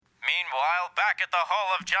Meanwhile, back at the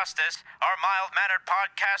Hall of Justice, our mild-mannered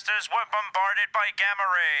podcasters were bombarded by gamma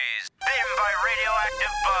rays, bitten by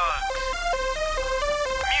radioactive bugs,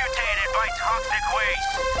 mutated by toxic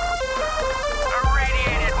waste,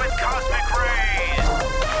 irradiated with cosmic rays,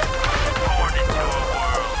 born into a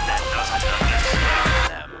world that doesn't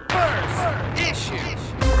understand them. First issue.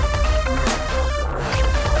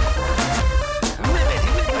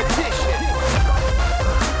 Limited edition.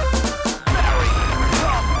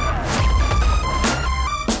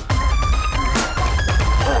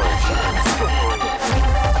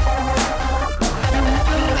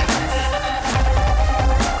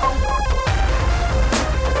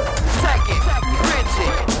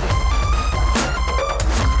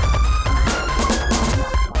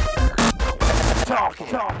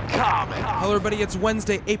 Hello everybody, it's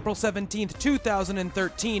Wednesday, April 17th,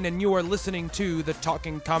 2013, and you are listening to the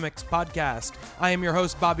Talking Comics Podcast. I am your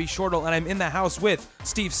host, Bobby Shortle, and I'm in the house with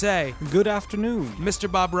Steve Say. Good afternoon.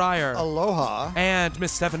 Mr. Bob Ryer. Aloha. And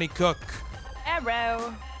Miss Stephanie Cooke.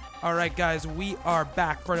 Hello. All right, guys, we are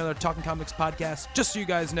back for another Talking Comics Podcast. Just so you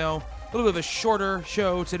guys know, a little bit of a shorter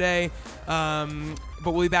show today, but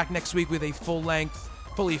we'll be back next week with a full-length,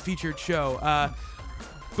 fully featured show.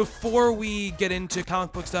 Before we get into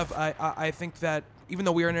comic book stuff, I think that even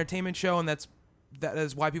though we are an entertainment show, and that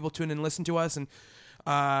is why people tune in and listen to us, and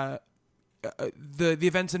the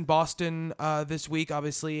events in Boston this week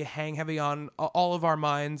obviously hang heavy on all of our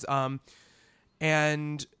minds,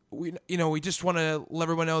 and we just want to let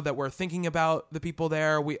everyone know that we're thinking about the people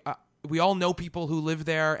there. We all know people who live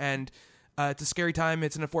there, and it's a scary time.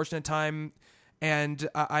 It's an unfortunate time. And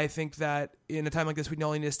I think that in a time like this, we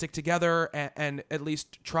only need to stick together and at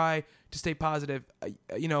least try to stay positive.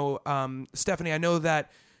 Stephanie, I know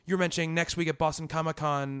that you're mentioning next week at Boston Comic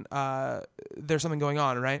Con, there's something going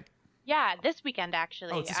on, right? Yeah, this weekend,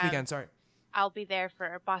 actually. Oh, it's this weekend, sorry. I'll be there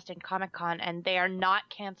for Boston Comic Con, and they are not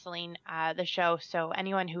canceling the show. So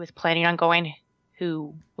anyone who is planning on going,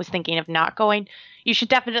 who was thinking of not going, you should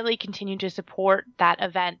definitely continue to support that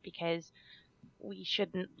event, because we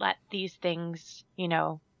shouldn't let these things,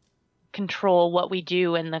 control what we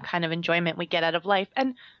do and the kind of enjoyment we get out of life.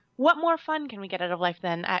 And what more fun can we get out of life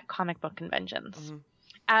than at comic book conventions?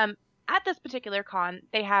 Mm-hmm. At this particular con,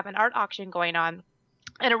 they have an art auction going on.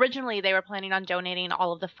 And originally they were planning on donating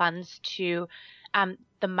all of the funds to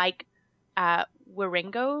the Mike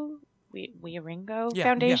Wieringo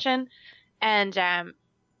Foundation. Yeah. And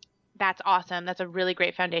that's awesome. That's a really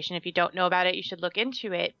great foundation. If you don't know about it, you should look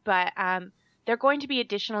into it. But they're going to be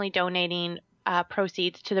additionally donating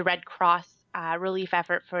proceeds to the Red Cross relief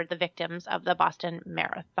effort for the victims of the Boston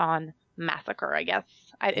Marathon Massacre, I guess.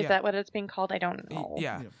 Is that what it's being called? I don't know.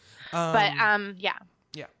 Yeah. Yeah.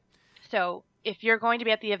 Yeah. So if you're going to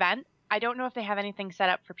be at the event, I don't know if they have anything set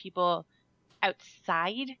up for people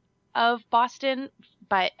outside of Boston,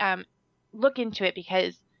 but look into it,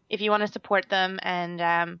 because if you want to support them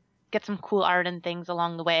and get some cool art and things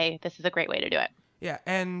along the way, this is a great way to do it. Yeah,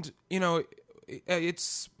 and,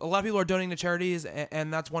 it's a lot of people are donating to charities,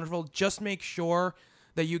 and that's wonderful. Just make sure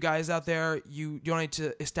that you guys out there, you donate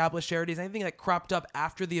to established charities. Anything that cropped up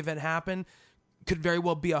after the event happened could very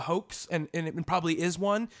well be a hoax, and it probably is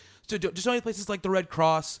one. So just donate places like the Red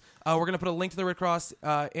Cross. We're going to put a link to the Red Cross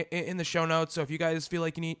in the show notes, so if you guys feel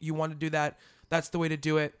like you want to do that, that's the way to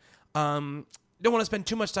do it. Don't want to spend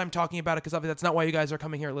too much time talking about it, because obviously that's not why you guys are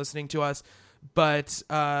coming here listening to us, but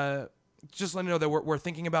just let me know that we're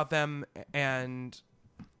thinking about them, and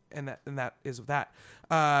that is that.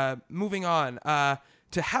 Moving on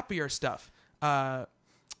to happier stuff.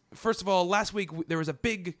 First of all, last week there was a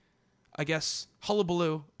big, I guess,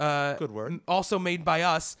 hullabaloo. Good word. Also made by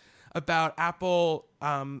us about Apple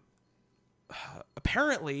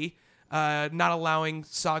apparently not allowing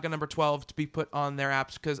Saga number 12 to be put on their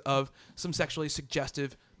apps because of some sexually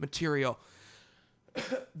suggestive material.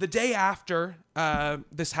 The day after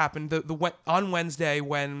this happened, on Wednesday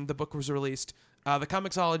when the book was released, the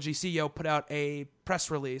Comixology CEO put out a press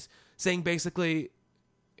release saying basically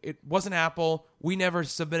it wasn't Apple. We never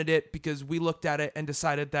submitted it because we looked at it and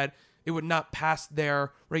decided that it would not pass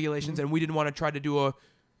their regulations, and we didn't want to try to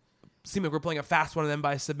seem like we're playing a fast one of them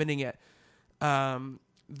by submitting it.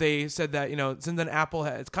 They said that, since then Apple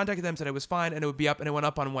has contacted them, said it was fine, and it would be up, and it went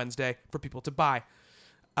up on Wednesday for people to buy.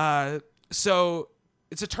 So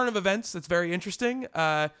it's a turn of events that's very interesting.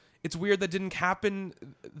 It's weird that didn't happen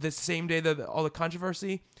the same day that all the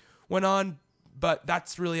controversy went on, but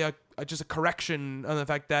that's really just a correction on the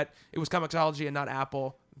fact that it was Comixology and not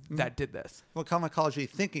Apple that did this. Well, Comixology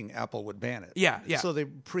thinking Apple would ban it. Yeah. So they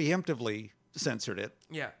preemptively censored it.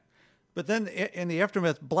 Yeah. But then in the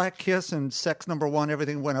aftermath, Black Kiss and Sex Number 1,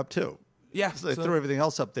 everything went up too. Yeah. So they threw everything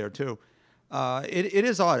else up there too. It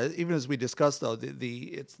is odd, even as we discussed though,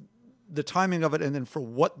 it's the timing of it, and then for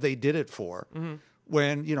what they did it for.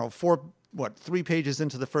 When 3 pages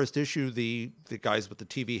into the first issue, the guys with the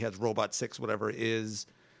TV heads, Robot 6, whatever, is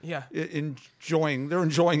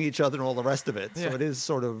enjoying each other and all the rest of it. So it is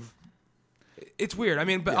sort of. It's weird. I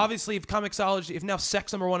mean, but obviously, if Comixology, if now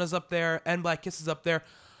Sex #1 is up there and Black Kiss is up there,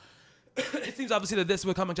 it seems obviously that this is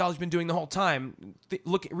what Comixology's been doing the whole time.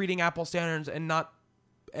 Reading Apple standards and not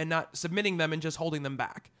submitting them and just holding them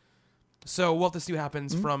back. So we'll have to see what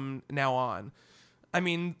happens from now on. I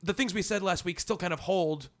mean, the things we said last week still kind of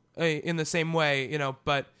hold in the same way,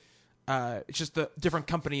 but it's just the different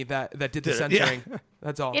company that did the censoring. Yeah.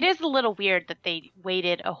 That's all. It is a little weird that they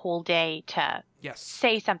waited a whole day to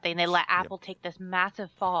say something. They let Apple take this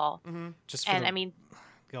massive fall.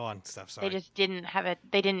 Go on, Steph. Sorry. They just didn't have it.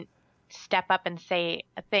 They didn't step up and say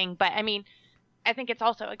a thing. But I mean, I think it's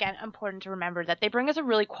also, again, important to remember that they bring us a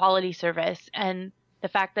really quality service, and the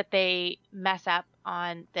fact that they mess up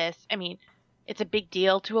on this, I mean, it's a big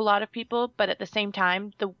deal to a lot of people, but at the same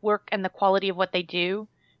time, the work and the quality of what they do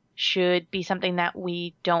should be something that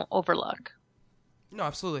we don't overlook. No,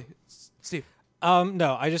 absolutely. Steve.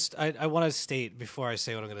 No, I want to state before I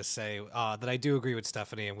say what I'm going to say that I do agree with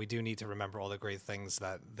Stephanie, and we do need to remember all the great things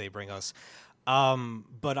that they bring us.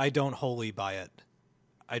 But I don't wholly buy it.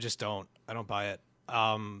 I just don't. I don't buy it.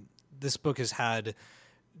 This book has had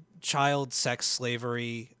child sex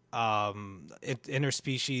slavery,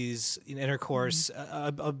 interspecies intercourse,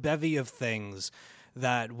 a bevy of things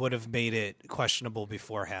that would have made it questionable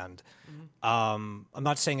beforehand. I'm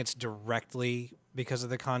not saying it's directly because of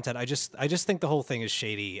the content. I just think the whole thing is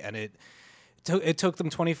shady, and it took them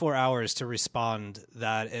 24 hours to respond.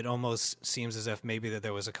 That it almost seems as if maybe that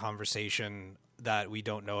there was a conversation that we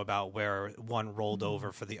don't know about where one rolled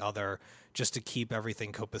over for the other just to keep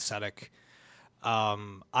everything copacetic.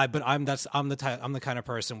 I'm the kind of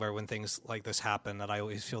person where when things like this happen, that I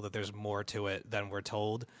always feel that there's more to it than we're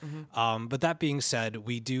told. But that being said,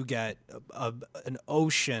 we do get an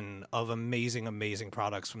ocean of amazing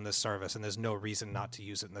products from this service, and there's no reason not to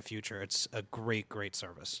use it in the future. It's a great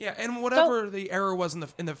service. Yeah, and whatever the error was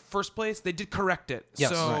in the first place, they did correct it. Yes,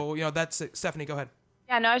 so that's it. Stephanie, go ahead.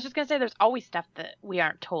 Yeah, no, I was just going to say there's always stuff that we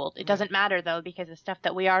aren't told. It doesn't matter, though, because the stuff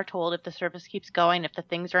that we are told, if the service keeps going, if the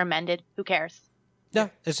things are amended, who cares? Yeah,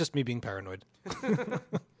 it's just me being paranoid.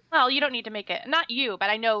 Well, you don't need to make it. Not you, but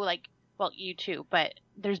I know, you too, but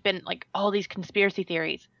there's been, all these conspiracy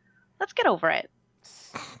theories. Let's get over it.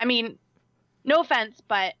 I mean, no offense,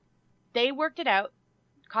 but they worked it out.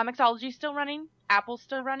 Comixology's still running. Apple's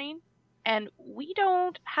still running. And we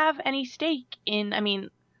don't have any stake in,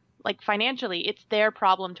 financially, it's their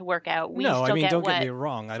problem to work out. Don't get me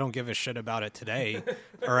wrong. I don't give a shit about it today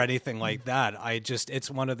or anything like that.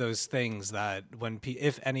 It's one of those things that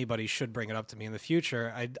if anybody should bring it up to me in the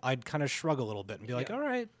future, I'd kind of shrug a little bit and be like, all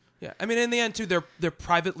right. Yeah, I mean, in the end, too, they're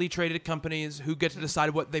privately traded companies who get to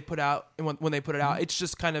decide what they put out and when they put it out. It's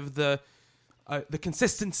just kind of the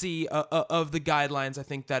consistency of the guidelines, I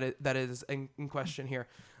think, that is in question here.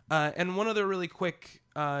 And one other really quick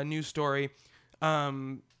news story.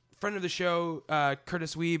 Friend of the show,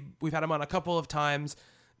 Curtis Weeb, we've had him on a couple of times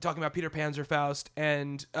talking about Peter Panzerfaust,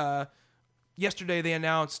 and yesterday they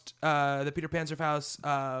announced the Peter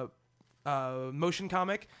Panzerfaust motion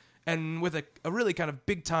comic, and with a really kind of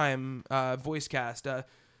big time voice cast.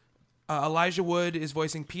 Elijah Wood is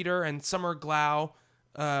voicing Peter, and Summer Glau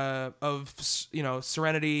of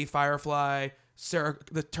Serenity, Firefly,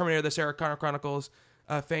 the Terminator, the Sarah Connor Chronicles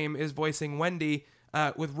fame is voicing Wendy.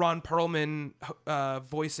 With Ron Perlman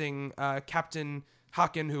voicing Captain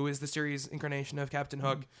Hawken, who is the series incarnation of Captain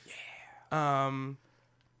Hook. Yeah.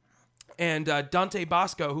 And Dante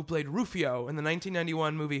Bosco, who played Rufio in the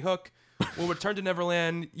 1991 movie Hook, will return to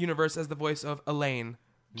Neverland universe as the voice of Elaine.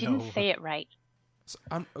 Didn't say it right. So,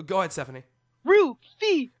 go ahead, Stephanie.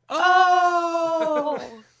 Rufy!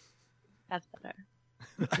 Oh! That's better.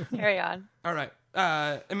 Carry on. All right.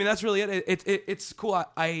 That's really it. It's cool.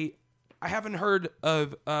 I haven't heard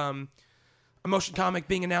of a motion comic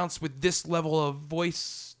being announced with this level of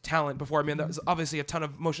voice talent before. I mean, there's obviously a ton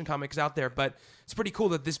of motion comics out there, but it's pretty cool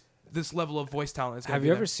that this level of voice talent is. Have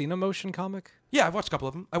you ever seen a motion comic? Yeah, I've watched a couple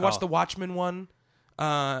of them. I watched the Watchmen one,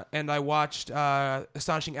 and I watched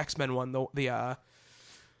Astonishing X-Men one, the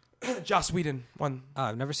Joss Whedon one.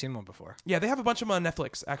 I've never seen one before. Yeah, they have a bunch of them on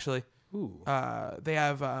Netflix, actually. Ooh. They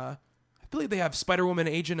have, I believe they have Spider-Woman,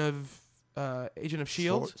 Agent of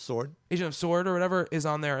S.H.I.E.L.D. Sword. Agent of S.W.O.R.D. or whatever is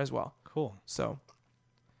on there as well. Cool. So.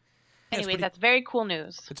 Anyway, that's very cool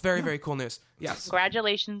news. It's very, very cool news. Yes.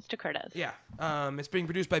 Congratulations to Curtis. Yeah. It's being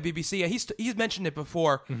produced by BBC. He's mentioned it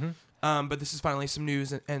before. But this is finally some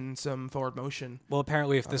news and some forward motion. Well,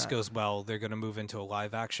 apparently, if this goes well, they're going to move into a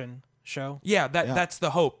live action show. Yeah, that's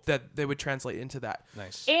the hope that they would translate into that.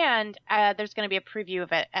 Nice. And there's going to be a preview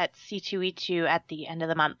of it at C2E2 at the end of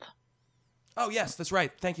the month. Oh, yes, that's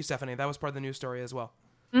right. Thank you, Stephanie. That was part of the news story as well.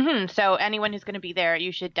 So anyone who's going to be there,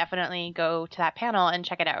 you should definitely go to that panel and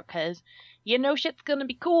check it out, because you know shit's going to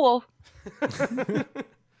be cool. All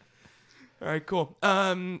right, cool.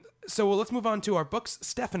 So let's move on to our books.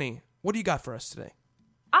 Stephanie, what do you got for us today?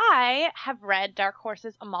 I have read Dark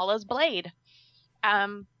Horse's Amala's Blade. I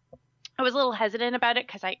was a little hesitant about it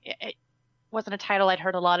because it wasn't a title I'd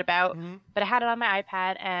heard a lot about, but I had it on my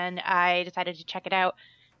iPad and I decided to check it out.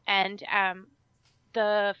 And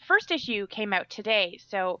the first issue came out today,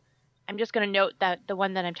 so I'm just going to note that the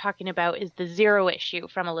one that I'm talking about is the 0 issue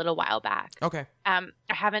from a little while back. Okay. I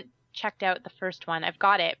haven't checked out the first one. I've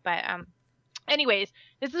got it, but anyways,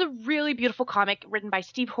 this is a really beautiful comic written by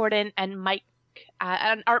Steve Horton and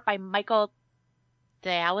and art by Michael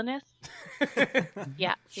Dialynis.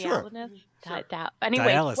 Yeah, Sure. Dialynis. Anyways,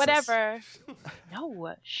 Dialysis. whatever.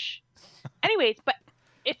 No, shh. Anyways, but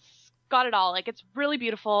it's got it all. Like, it's really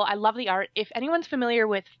beautiful. I love the art. If anyone's familiar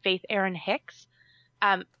with Faith Erin Hicks,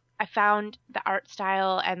 I found the art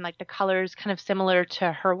style and like the colors kind of similar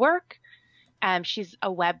to her work. She's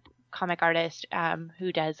a web comic artist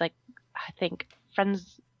who does, like, I think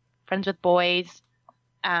Friends with Boys,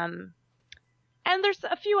 and there's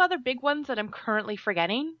a few other big ones that I'm currently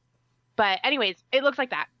forgetting. But anyways, it looks like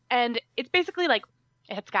that, and it's basically like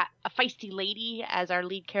it's got a feisty lady as our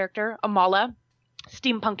lead character, Amala,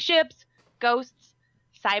 steampunk ships, ghosts,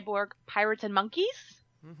 cyborg, pirates, and monkeys.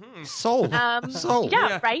 Sold. Sold.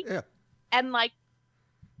 Yeah, right. Yeah. And like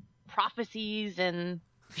prophecies and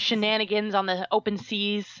shenanigans on the open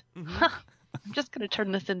seas. I'm just gonna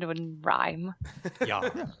turn this into a rhyme. Yeah.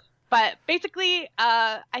 But basically,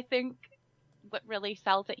 I think what really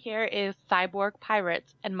sells it here is cyborg,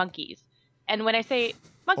 pirates, and monkeys. And when I say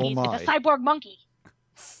monkeys, Oh my. it's a cyborg monkey.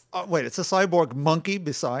 Wait, it's a cyborg monkey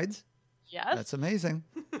besides? Yes. That's amazing.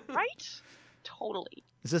 Right? Totally.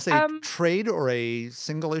 Is this a trade or a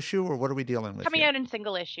single issue, or what are we dealing with? Coming here? out in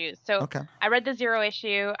single issues. So Okay. I read the 0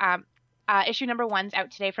 issue. Issue number 1's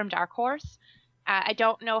out today from Dark Horse. I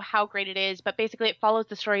don't know how great it is, but basically it follows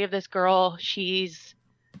the story of this girl. She's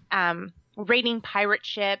raiding pirate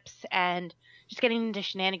ships and just getting into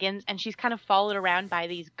shenanigans, and she's kind of followed around by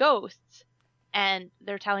these ghosts, and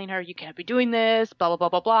they're telling her, you can't be doing this, blah, blah, blah,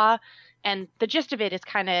 blah, blah. And the gist of it is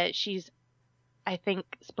kind of, she's, I think,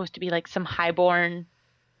 supposed to be like some highborn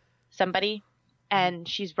somebody, and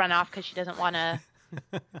she's run off because she doesn't want to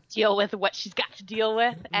deal with what she's got to deal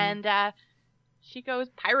with, and she goes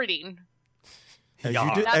pirating.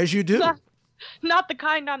 As you do. Not the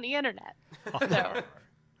kind on the internet. So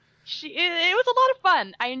it was a lot of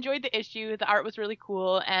fun. I enjoyed the issue. The art was really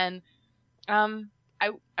cool, and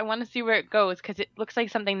I want to see where it goes, because it looks like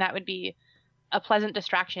something that would be a pleasant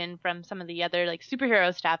distraction from some of the other like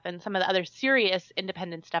superhero stuff and some of the other serious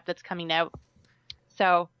independent stuff that's coming out.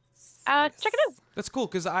 So check it out. That's cool,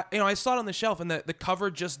 because I saw it on the shelf, and the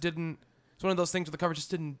cover just didn't. It's one of those things where the cover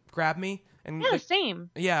just didn't grab me. And Yeah, same.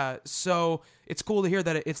 Yeah, so it's cool to hear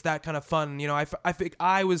that it's that kind of fun. You know, I think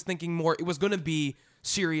I was thinking more it was going to be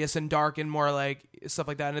serious and dark and more like stuff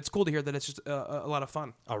like that, and it's cool to hear that it's just a lot of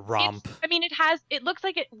fun. A romp. It looks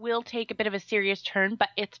like it will take a bit of a serious turn, but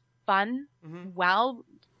it's fun while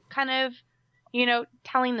kind of,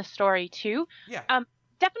 telling the story too. Yeah.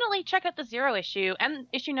 Definitely check out the 0 issue and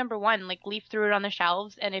issue number 1. Like, leaf through it on the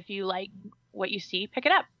shelves, and if you like what you see, pick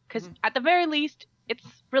it up, because at the very least, it's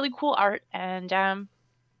really cool art, and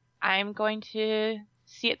I'm going to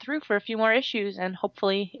see it through for a few more issues, and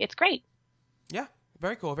hopefully it's great. Yeah,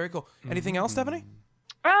 very cool, very cool. Anything else, Stephanie?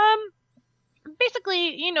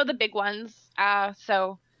 Basically, the big ones.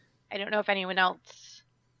 So I don't know if anyone else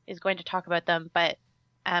is going to talk about them, but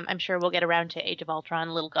I'm sure we'll get around to Age of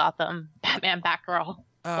Ultron, Little Gotham, Batman, Batgirl.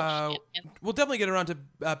 We'll definitely get around to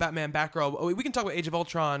Batman, Batgirl. We can talk about Age of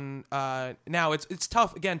Ultron now. It's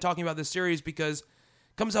tough, again, talking about this series because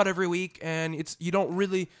it comes out every week, and you don't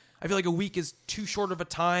really. I feel like a week is too short of a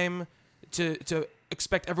time to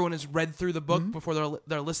expect everyone has read through the book before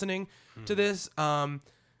they're listening to this.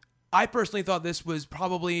 I personally thought this was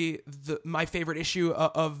probably my favorite issue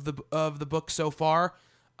of the book so far.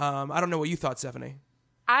 I don't know what you thought, Stephanie.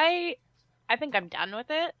 I think I'm done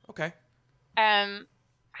with it. Okay.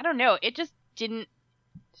 I don't know. It just didn't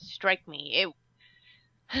strike me.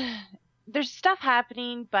 There's stuff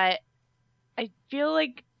happening, but I feel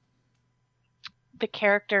like the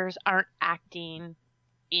characters aren't acting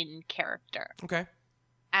in character. Okay.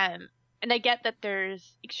 And I get that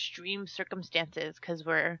there's extreme circumstances because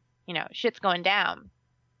we're shit's going down.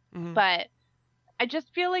 But I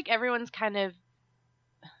just feel like everyone's kind of,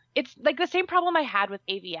 it's like the same problem I had with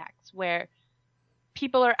AVX, where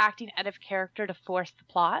people are acting out of character to force the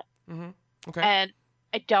plot. Okay. And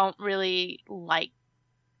I don't really like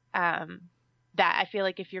that. I feel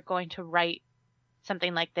like if you're going to write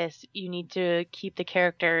something like this, you need to keep the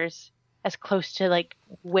characters as close to like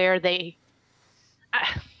where they.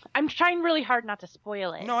 I'm trying really hard not to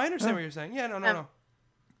spoil it. No, I understand what you're saying. Yeah, no.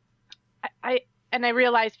 I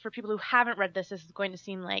realize for people who haven't read this is going to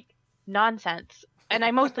seem like nonsense, and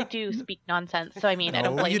I mostly do speak nonsense. So I mean, I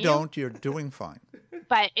don't blame you. No, you don't. You're doing fine.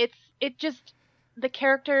 But it just, the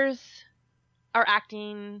characters are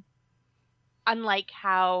acting unlike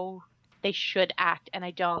how they should act, and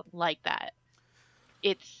I don't like that.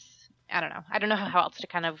 I don't know how else to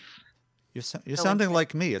kind of. You're sounding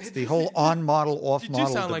like me. It's the whole on model, off model debate. You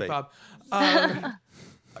do sound like Bob. I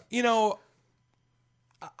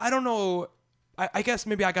don't know. I guess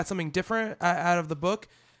maybe I got something different out of the book.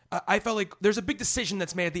 I felt like there's a big decision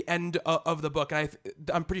that's made at the end of the book, and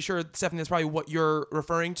I'm pretty sure, Stephanie, that's probably what you're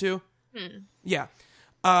referring to. Yeah.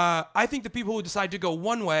 I think the people who decide to go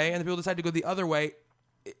one way and the people who decide to go the other way,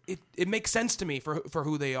 it makes sense to me for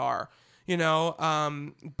who they are,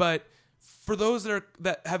 but for those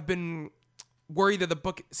that have been worried that the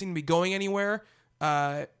book seemed to be going anywhere,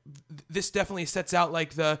 this definitely sets out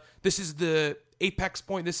like this is the apex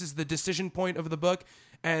point, this is the decision point of the book,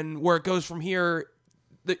 and where it goes from here,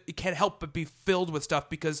 it can't help but be filled with stuff,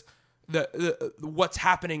 because the what's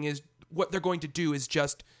happening is what they're going to do is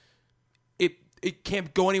just it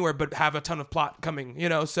can't go anywhere but have a ton of plot coming,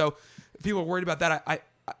 so if people are worried about that,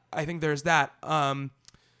 I think there's that.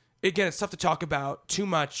 Again, it's tough to talk about too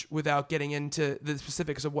much without getting into the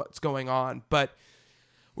specifics of what's going on, but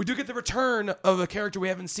we do get the return of a character we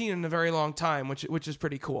haven't seen in a very long time, which is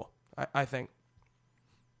pretty cool, I think.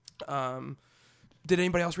 Did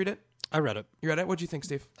anybody else read it? I read it. You read it? What'd you think,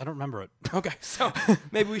 Steve? I don't remember it. Okay, so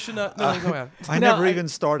maybe we should not. No, go ahead. I never even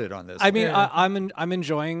started on this. I mean, I'm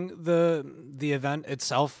enjoying the event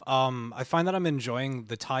itself. I find that I'm enjoying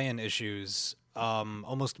the tie-in issues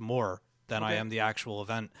almost more than I am the actual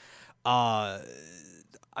event.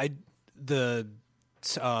 The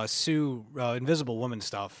Sue Invisible Woman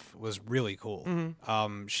stuff was really cool.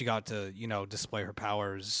 She got to display her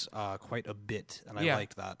powers quite a bit, and I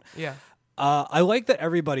liked that. Yeah. I like that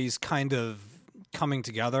everybody's kind of coming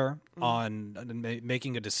together on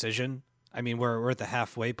making a decision. I mean, we're at the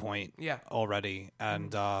halfway point already,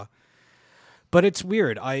 and but it's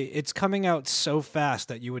weird. It's coming out so fast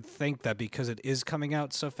that you would think that because it is coming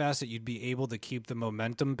out so fast that you'd be able to keep the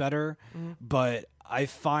momentum better. But I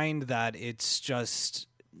find that it's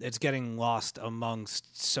getting lost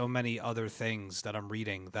amongst so many other things that I'm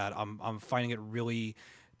reading that I'm finding it really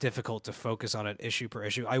difficult to focus on it issue per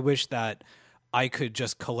issue. I wish that I could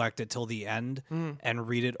just collect it till the end and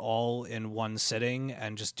read it all in one sitting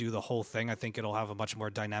and just do the whole thing. I think it'll have a much more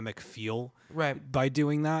dynamic feel by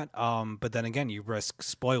doing that. But then again, you risk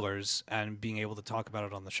spoilers and being able to talk about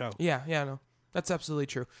it on the show. Yeah, no, that's absolutely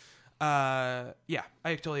true. I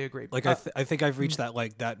totally agree. Like I think I've reached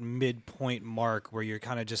that midpoint mark where you're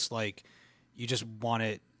kind of just like, you just want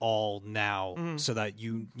it all now so that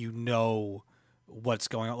you know what's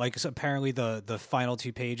going on. Like, so apparently the final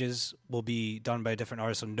 2 pages will be done by a different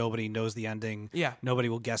artist, so nobody knows the ending. Yeah. Nobody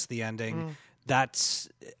will guess the ending. That's,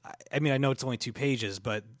 I mean, I know it's only 2 pages,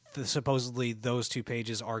 but supposedly those 2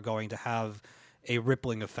 pages are going to have a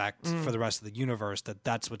rippling effect for the rest of the universe.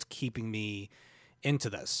 That's what's keeping me into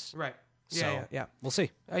this. Right. So, yeah. We'll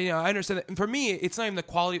see. I understand that. And for me, it's not even the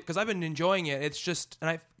quality, because I've been enjoying it. It's just,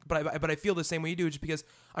 but I feel the same way you do, just because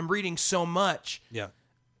I'm reading so much. Yeah.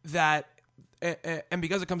 That, and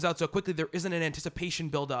because it comes out so quickly, there isn't an anticipation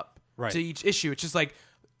build up to each issue. It's just like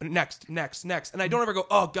next, and I don't ever go,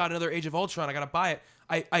 oh god, another Age of Ultron, I gotta buy it.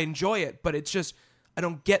 I enjoy it, but it's just I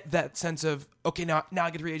don't get that sense of, okay, now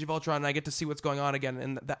I get to read Age of Ultron and I get to see what's going on again,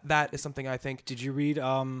 and that is something I think. Did you read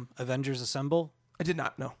Avengers Assemble? I did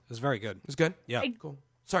not. No, it was very good. It was good. Yeah, cool.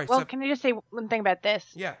 Sorry. Well, can I just say one thing about this?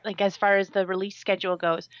 Yeah. Like, as far as the release schedule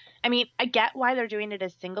goes, I mean, I get why they're doing it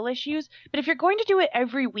as single issues, but if you're going to do it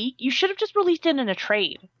every week, you should have just released it in a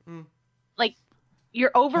trade. Like,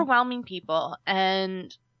 you're overwhelming people,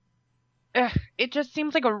 and it just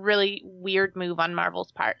seems like a really weird move on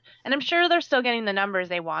Marvel's part. And I'm sure they're still getting the numbers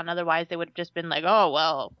they want. Otherwise, they would have just been like, oh,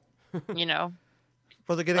 well, Well,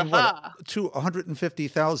 they're getting,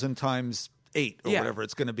 150,000 times 8 or whatever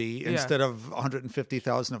it's going to be, instead of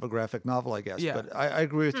 150,000 of a graphic novel, I guess. Yeah. But I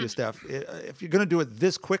agree with you, Steph. If you're going to do it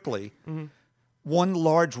this quickly, one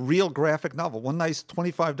large real graphic novel, one nice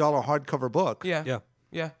 $25 hardcover book. Yeah.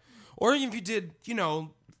 Or if you did,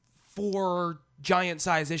 4 giant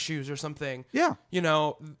size issues or something. Yeah. You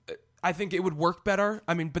know, I think it would work better.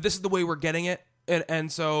 I mean, but this is the way we're getting it.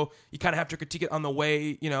 And so you kind of have to critique it on the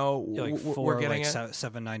way, you know, like we're getting it.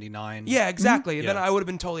 $7.99. Yeah, exactly. Mm-hmm. Then Yeah. I would have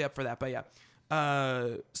been totally up for that. But yeah.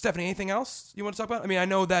 Stephanie, anything else you want to talk about? I mean, I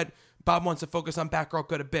know that Bob wants to focus on Batgirl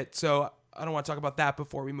quite a bit, so I don't want to talk about that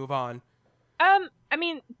before we move on. I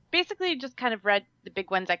mean, basically just kind of read the big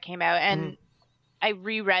ones that came out, and I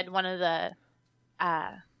reread one of the,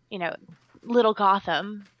 Little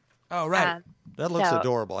Gotham. Oh, right. That looks So-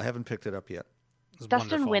 adorable. I haven't picked it up yet. It's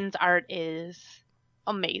Dustin wonderful. Nguyen's art is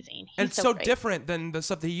amazing. And He's it's so great. different than the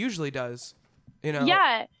stuff that he usually does. You know?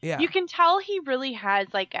 Yeah, Yeah. you can tell he really has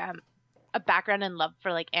like a background and love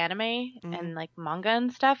for like anime and like manga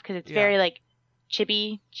and stuff because it's Yeah. very like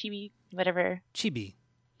chibi, whatever. Chibi.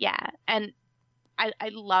 Yeah, and I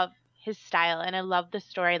love his style and I love the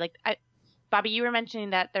story. Like Bobby, you were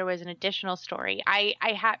mentioning that there was an additional story.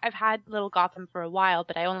 I've had Little Gotham for a while,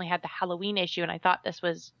 but I only had the Halloween issue, and I thought this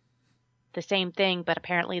was the same thing, but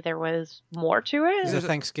apparently there was more to it. There's a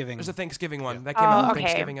Thanksgiving. There's a Thanksgiving one that came out on okay.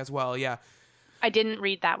 Thanksgiving as well. Yeah. I didn't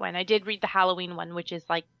read that one. I did read the Halloween one, which is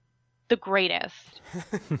like the greatest.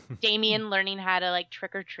 Damien learning how to like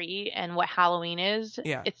trick or treat and what Halloween is.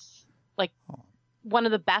 Yeah. It's like one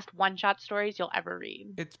of the best one-shot stories you'll ever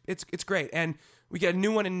read. It's great. And we get a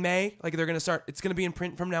new one in May. Like they're going to start, it's going to be in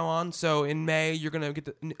print from now on. So in May, you're going to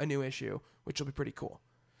get a new issue, which will be pretty cool.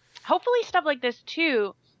 Hopefully stuff like this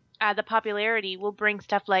too, the popularity will bring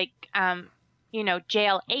stuff like,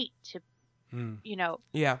 Jail 8 to,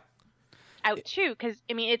 Yeah. out too. Because,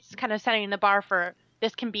 I mean, it's kind of setting the bar for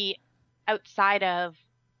this can be outside of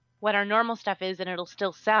what our normal stuff is and it'll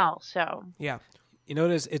still sell. So Yeah. You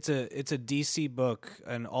notice it's a DC book,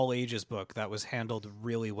 an all ages book that was handled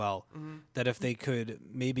really well. That if they could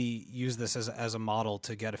maybe use this as a model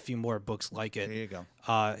to get a few more books like it, There you go.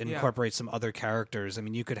 and incorporate some other characters. I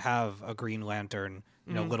mean, you could have a Green Lantern,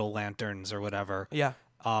 Little Lanterns or whatever. Yeah.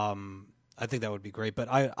 I think that would be great. But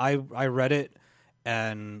I read it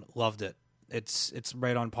and loved it. It's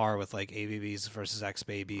right on par with like ABBs versus X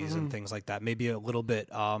Babies and things like that. Maybe a little bit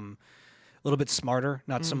smarter,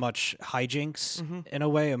 not so much hijinks in a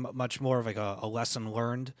way, much more of like a lesson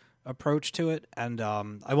learned approach to it. And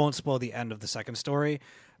I won't spoil the end of the second story,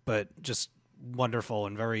 but just wonderful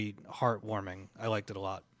and very heartwarming. I liked it a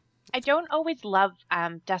lot. I don't always love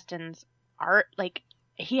Dustin's art. Like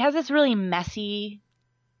he has this really messy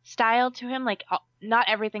style to him. Like not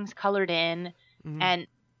everything's colored in, and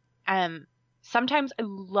sometimes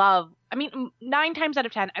I mean, 9 times out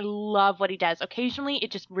of 10, I love what he does. Occasionally,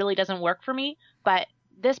 it just really doesn't work for me. But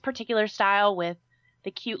this particular style with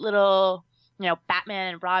the cute little,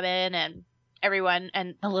 Batman and Robin and everyone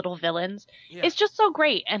and the little villains, it's just so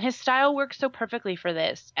great. And his style works so perfectly for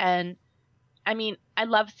this. And I mean, I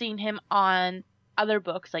love seeing him on other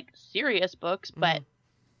books, like serious books, but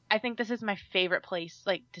I think this is my favorite place,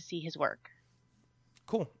 like, to see his work.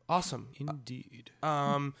 Cool. Awesome. Indeed.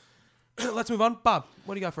 Let's move on. Bob,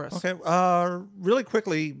 what do you got for us? Okay, really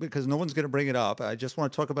quickly, because no one's going to bring it up, I just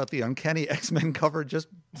want to talk about the Uncanny X-Men cover just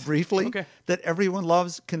briefly Okay. that everyone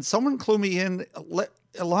loves. Can someone clue me in?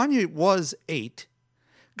 Elanya was 8,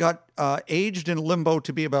 got aged in limbo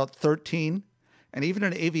to be about 13, and even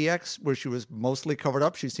in AVX, where she was mostly covered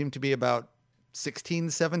up, she seemed to be about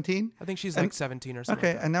 16, 17. I think she's like 17 or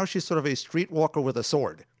something. Okay, and now she's sort of a streetwalker with a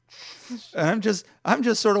sword. And I'm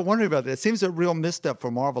just sort of wondering about that. It seems a real misstep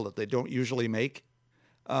for Marvel that they don't usually make.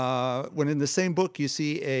 When in the same book you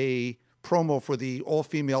see a promo for the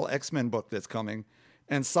all-female X-Men book that's coming,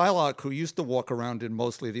 and Psylocke, who used to walk around in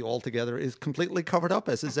mostly the All Together, is completely covered up,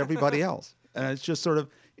 as is everybody else. And it's just sort of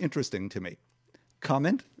interesting to me.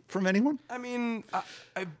 Comment from anyone? I mean,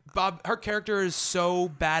 Bob, her character is so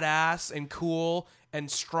badass and cool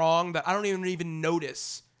and strong that I don't even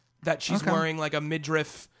notice that she's wearing like a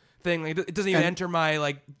midriff thing. Like, it doesn't even enter my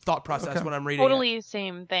like thought process when I'm reading it. Totally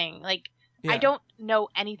same thing. Like, Yeah. I don't know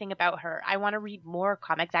anything about her. I want to read more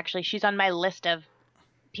comics. Actually, she's on my list of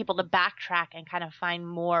people to backtrack and kind of find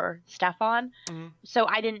more stuff on. So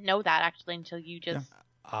I didn't know that actually until you just,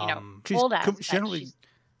 She's told us. that generally she's-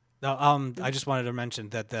 No, I just wanted to mention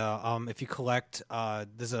that if you collect,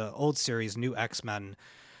 there's an old series, New X-Men,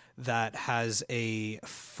 that has a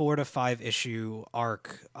 4 to 5 issue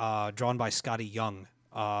arc drawn by Scotty Young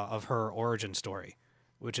of her origin story,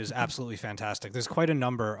 which is absolutely fantastic. There's quite a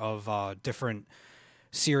number of different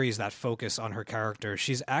series that focus on her character.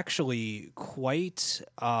 She's actually quite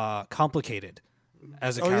complicated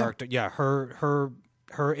as a character. Yeah, her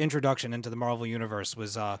introduction into the Marvel Universe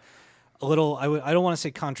was a little, I don't want to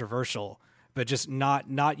say controversial, but just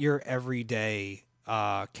not your everyday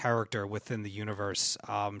character within the universe.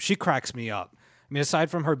 She cracks me up. I mean,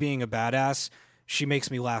 aside from her being a badass, she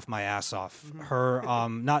makes me laugh my ass off. Her,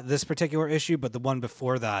 not this particular issue, but the one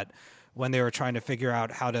before that, when they were trying to figure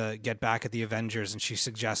out how to get back at the Avengers, and she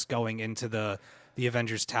suggests going into the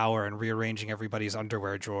Avengers Tower and rearranging everybody's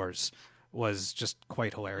underwear drawers, was just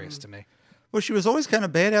quite hilarious to me. Well, she was always kind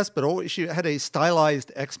of badass, but always, she had a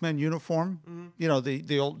stylized X-Men uniform. You know, the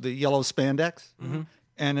yellow spandex,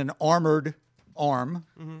 and an armored arm,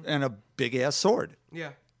 and a big ass sword. Yeah.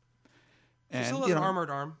 She And still has an armored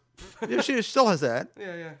arm. yeah, she still has that,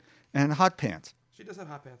 Yeah. and hot pants. She does have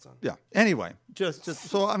hot pants on. Yeah. Anyway, just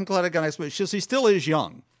so I'm glad I got nice. She still is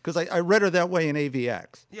young because I read her that way in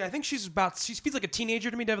AVX. Yeah, I think she feels like a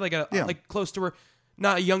teenager to me, David, like Yeah. like close to her,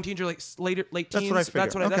 not a young teenager, like late That's teens. what I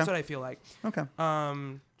figured. That's Okay. what I feel like.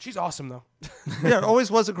 Okay. She's awesome though. Yeah, always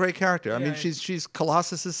was a great character. I mean, Yeah. she's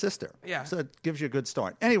Colossus's sister. Yeah. So it gives you a good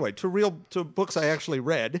start. Anyway, to books I actually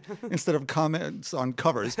read instead of comments on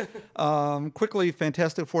covers. Quickly,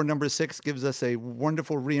 Fantastic Four #6 gives us a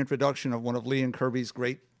wonderful reintroduction of one of Lee and Kirby's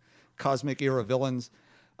great cosmic era villains.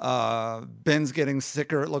 Ben's getting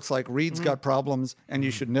sicker. It looks like Reed's got problems, and you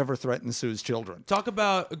should never threaten Sue's children. Talk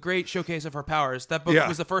about a great showcase of her powers. That book Yeah.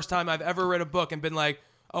 was the first time I've ever read a book and been like,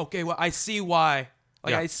 okay, well, I see why.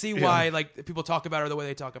 Like, Yeah. I see why like people talk about her the way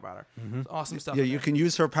they talk about her. It's awesome stuff. Yeah, in you there. can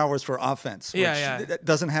use her powers for offense. Which That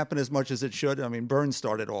doesn't happen as much as it should. I mean, Burns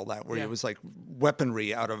started all that, where Yeah. it was like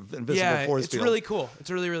weaponry out of invisible Yeah, force it's field. really cool. It's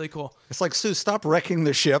really, really cool. It's like, Sue, stop wrecking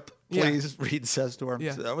the ship, Yeah. please, Reed says to her.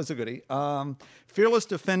 Yeah. So that was a goodie. Fearless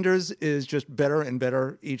Defenders is just better and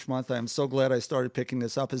better each month. I'm so glad I started picking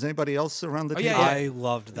this up. Is anybody else around the yeah, table? yeah. I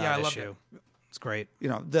loved that Yeah, I loved issue. It's great. You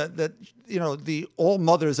know, the all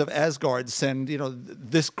mothers of Asgard send,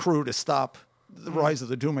 this crew to stop the rise of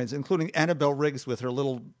the Doomans, including Annabelle Riggs with her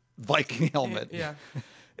little Viking helmet. Yeah.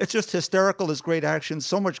 It's just hysterical. There's great action,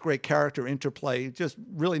 so much great character interplay. Just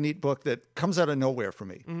really neat book that comes out of nowhere for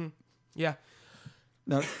me. Yeah.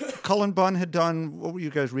 Now, Cullen Bunn had done. What were you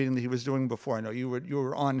guys reading that he was doing before? I know you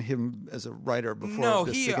were on him as a writer before. No,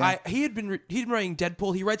 this he began. he'd been writing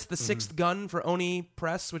Deadpool. He writes The Sixth Gun for Oni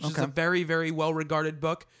Press, which is a very, very well regarded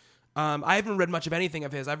book. I haven't read much of anything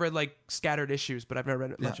of his. I've read like scattered issues, but I've never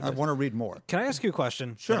read much of I it. want to read more. Can I ask you a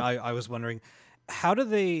question? Sure. That I was wondering, how do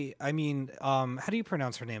they? I mean, how do you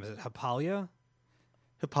pronounce her name? Is it Hippolyta?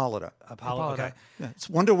 Hippolyta. Hippolyta. Okay. Yeah, it's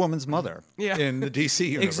Wonder Woman's mother Yeah. in the DC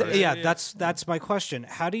universe. Yeah, that's my question.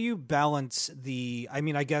 How do you balance the? I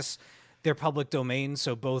mean, I guess they're public domain,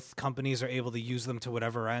 so both companies are able to use them to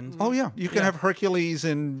whatever end. Oh yeah, you can have Hercules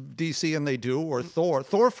in DC, and they do, or Thor.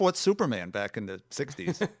 Thor fought Superman back in the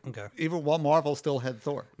 '60s. Okay. Even while Marvel still had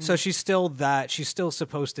Thor. So she's still that. She's still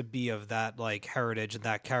supposed to be of that like heritage and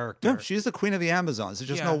that character. Yeah, she's the queen of the Amazons. There's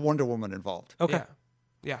just Yeah. no Wonder Woman involved. Okay, Yeah.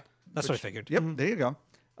 Yeah. that's what I figured. Yep, there you go.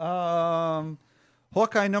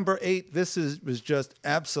 Hawkeye #8. This was just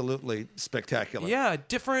absolutely spectacular. Yeah,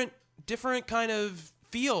 different kind of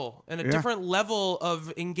feel and a different level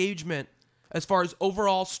of engagement as far as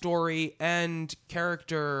overall story and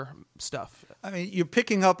character stuff. I mean, you're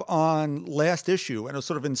picking up on last issue and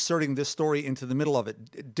sort of inserting this story into the middle of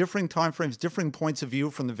it. Differing time frames, differing points of view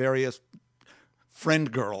from the various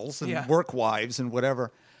friend girls and work wives and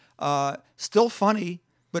whatever. Still funny,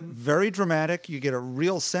 but very dramatic. You get a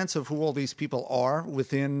real sense of who all these people are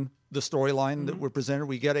within the storyline that we're presented.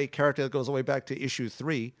 We get a character that goes all the way back to issue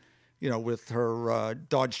 3, with her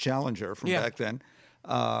Dodge Challenger from back then.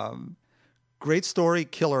 Great story,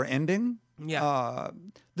 killer ending. Yeah.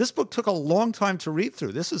 This book took a long time to read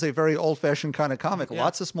through. This is a very old-fashioned kind of comic. Yeah.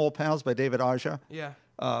 Lots of small panels by David Aja. Yeah.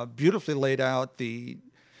 Beautifully laid out. The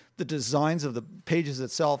designs of the pages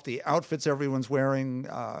itself, the outfits everyone's wearing,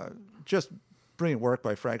 just brilliant work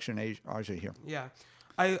by Fraction Aja here. Yeah.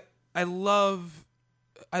 I love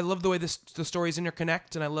the way the stories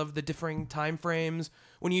interconnect, and I love the differing time frames.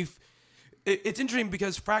 It's interesting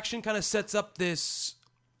because Fraction kind of sets up this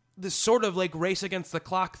sort of like race against the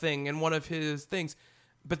clock thing in one of his things,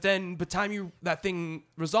 but then by the time that thing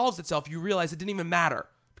resolves itself, you realize it didn't even matter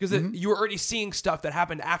because you were already seeing stuff that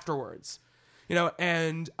happened afterwards,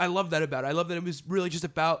 and I love that about it. I love that it was really just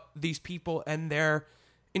about these people and their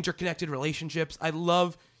interconnected relationships. I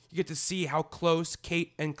love you get to see how close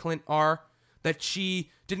Kate and Clint are, that she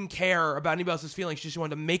didn't care about anybody else's feelings. She just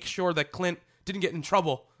wanted to make sure that Clint didn't get in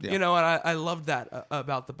trouble, and I loved that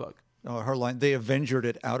about the book. Oh, her line, they Avengered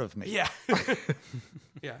it out of me. Yeah.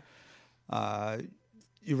 Yeah.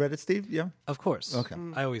 You read it, Steve? Yeah? Of course. Okay.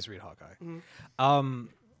 I always read Hawkeye.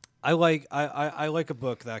 I like a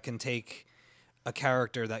book that can take a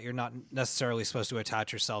character that you're not necessarily supposed to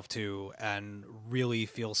attach yourself to and really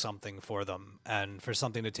feel something for them, and for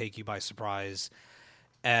something to take you by surprise.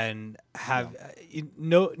 and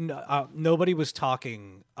nobody was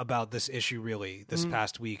talking about this issue really this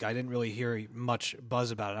past week. I didn't really hear much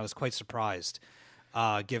buzz about it. I was quite surprised,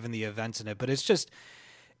 given the events in it. But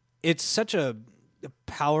it's such a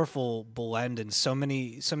powerful blend in so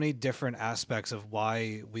many different aspects of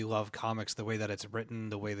why we love comics, the way that it's written,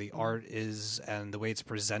 the way the art is, and the way it's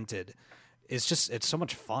presented. It's so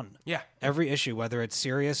much fun. Yeah. Every issue, whether it's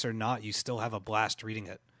serious or not, you still have a blast reading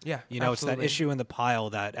it. Yeah, It's that issue in the pile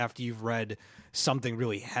that after you've read something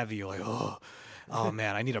really heavy, you're like, oh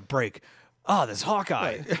man, I need a break. Oh, there's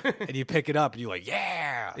Hawkeye. And you pick it up and you're like,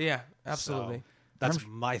 yeah. Yeah, absolutely. So that's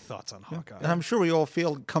my thoughts on Hawkeye. And I'm sure we all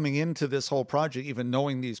feel coming into this whole project, even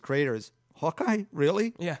knowing these creators, Hawkeye,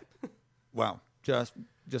 really? Yeah. Wow, just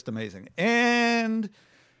amazing. And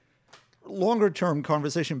longer term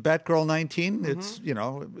conversation, Batgirl 19. It's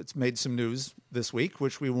it's made some news this week,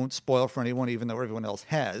 which we won't spoil for anyone, even though everyone else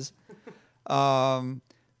has.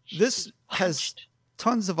 This has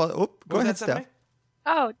tons of other. Go ahead, Steph.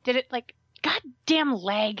 Oh, did it goddamn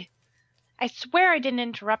leg? I swear I didn't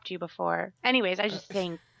interrupt you before. Anyways, I was just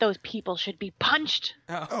saying those people should be punched.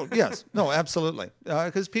 Oh yes, no, absolutely,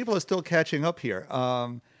 because people are still catching up here.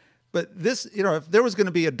 But this, if there was going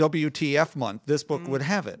to be a WTF month, this book would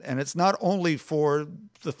have it. And it's not only for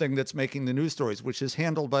the thing that's making the news stories, which is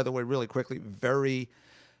handled, by the way, really quickly, very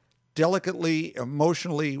delicately,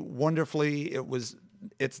 emotionally, wonderfully.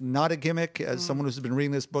 It's not a gimmick. As someone who's been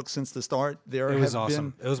reading this book since the start, it was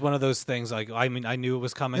awesome. It was one of those things. I knew it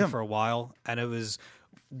was coming for a while, and it was,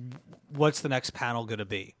 what's the next panel going to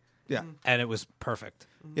be? Yeah, and it was perfect.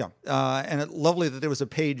 Yeah, and lovely that there was a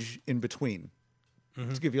page in between.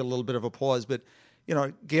 To give you a little bit of a pause, but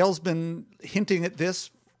Gail's been hinting at this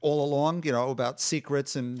all along, about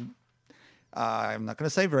secrets, and I'm not going to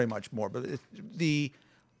say very much more. But the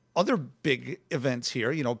other big events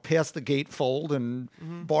here, past the gatefold, and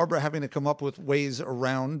Barbara having to come up with ways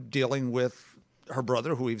around dealing with her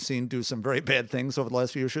brother, who we've seen do some very bad things over the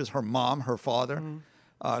last few years. Her mom, her father,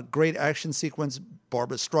 great action sequence.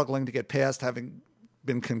 Barbara struggling to get past having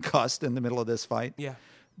been concussed in the middle of this fight. Yeah.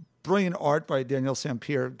 Brilliant art by Danielle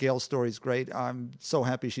Sampier. Gail's story's great. I'm so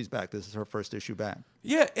happy she's back. This is her first issue back.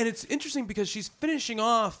 Yeah, and it's interesting because she's finishing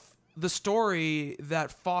off the story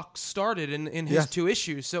that Fox started in his 2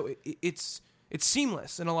 issues. So it's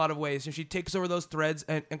seamless in a lot of ways. And she takes over those threads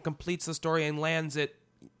and completes the story and lands it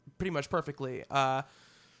pretty much perfectly.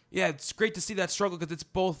 It's great to see that struggle because it's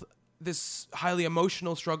both this highly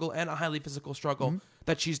emotional struggle and a highly physical struggle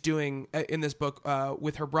that she's doing in this book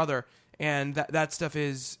with her brother. And that stuff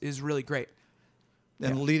is really great.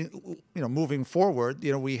 And leading, moving forward,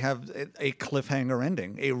 we have a cliffhanger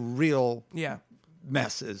ending. A real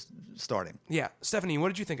mess is starting. Yeah, Stephanie, what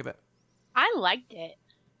did you think of it? I liked it.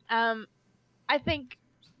 I think.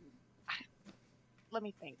 Let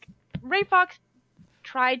me think. Ray Fox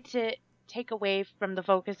tried to take away from the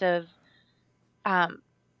focus of,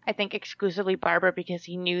 I think, exclusively Barbara because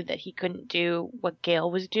he knew that he couldn't do what Gail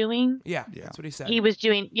was doing. Yeah, that's what he said. He was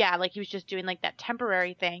doing, he was just doing that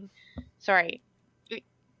temporary thing. Sorry.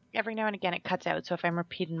 Every now and again it cuts out, so if I'm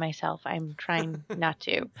repeating myself, I'm trying not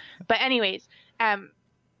to. But anyways, and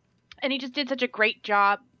he just did such a great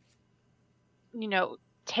job,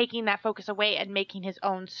 taking that focus away and making his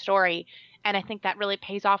own story. And I think that really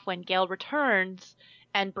pays off when Gail returns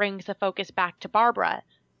and brings the focus back to Barbara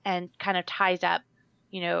and kind of ties up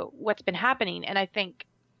what's been happening. And I think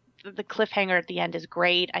the cliffhanger at the end is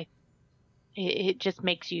great. It just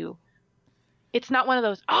makes you, it's not one of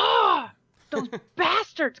those, those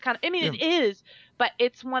bastards kind of, it is, but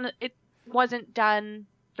it wasn't done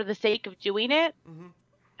for the sake of doing it.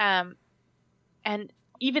 And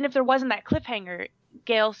even if there wasn't that cliffhanger,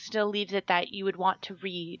 Gail still leaves it that you would want to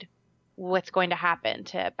read what's going to happen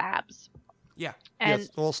to Babs. Yeah. And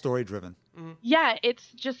it's all story driven. Yeah, it's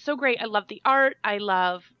just so great. I love the art. I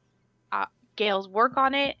love Gail's work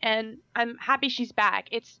on it, and I'm happy she's back.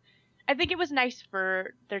 I think it was nice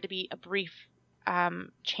for there to be a brief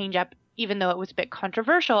change up, even though it was a bit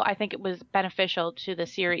controversial. I think it was beneficial to the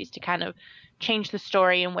series to kind of change the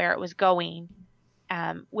story and where it was going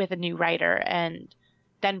with a new writer, and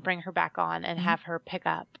then bring her back on and have her pick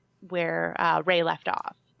up where Ray left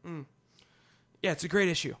off. Yeah, it's a great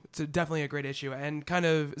issue. It's definitely a great issue. And kind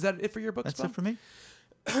of, is that it for your books? That's it for me.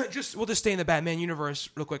 We'll just stay in the Batman universe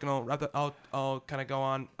real quick, and I'll kind of go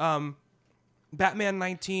on. Batman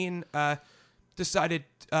 19 decided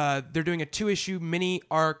they're doing a 2-issue mini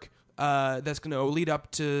arc that's going to lead up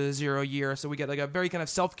to 0 Year. So we get like a very kind of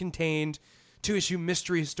self-contained 2-issue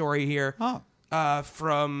mystery story here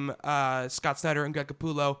from Scott Snyder and Greg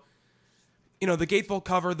Capullo. the gatefold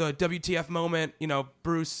cover, the WTF moment,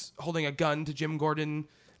 Bruce holding a gun to Jim Gordon.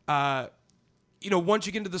 Once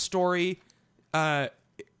you get into the story,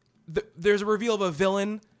 there's a reveal of a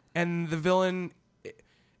villain, and the villain,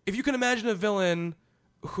 if you can imagine a villain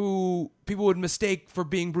who people would mistake for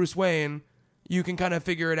being Bruce Wayne, you can kind of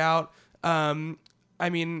figure it out. I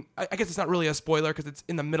guess it's not really a spoiler because it's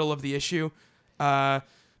in the middle of the issue. But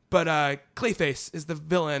Clayface is the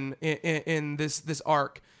villain in this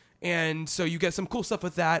arc. And so you get some cool stuff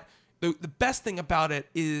with that. The best thing about it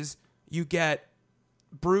is you get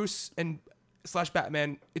Bruce and /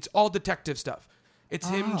 Batman. It's all detective stuff. It's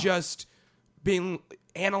him just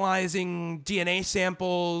analyzing DNA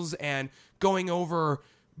samples and going over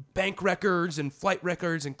bank records and flight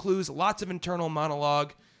records and clues, lots of internal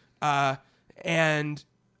monologue. And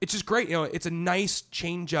it's just great. It's a nice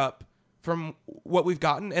change up from what we've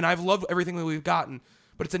gotten. And I've loved everything that we've gotten,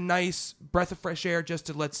 but it's a nice breath of fresh air just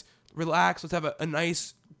to let's relax. Let's have a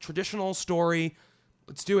nice traditional story.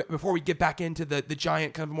 Let's do it before we get back into the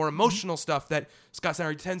giant kind of more emotional stuff that Scott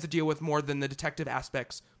Snyder tends to deal with more than the detective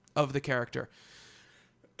aspects of the character.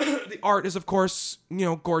 The art is, of course,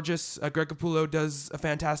 gorgeous. Greg Capullo does a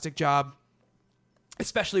fantastic job,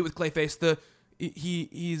 especially with Clayface.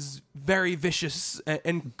 He's very vicious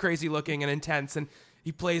and crazy looking and intense, and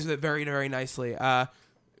he plays with it very, very nicely.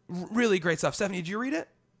 Really great stuff. Stephanie, did you read it?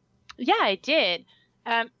 Yeah, I did.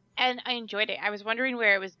 And I enjoyed it. I was wondering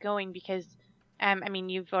where it was going because,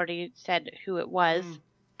 you've already said who it was.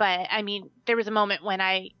 But, there was a moment when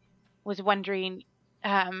I was wondering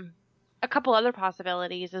a couple other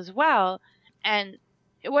possibilities as well. And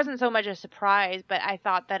it wasn't so much a surprise, but I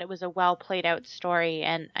thought that it was a well played out story,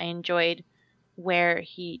 and I enjoyed where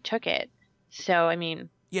he took it. So,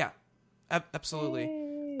 Yeah,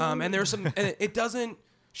 absolutely. And there's some, and it doesn't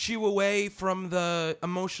shoo away from the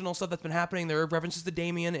emotional stuff that's been happening. There are references to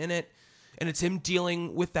Damian in it, and it's him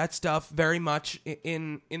dealing with that stuff very much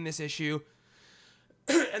in this issue.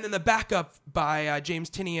 And then the backup by James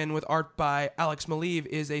Tynion with art by Alex Maleev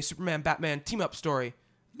is a Superman-Batman team-up story,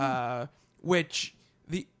 which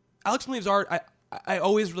the Alex Maleev's art, I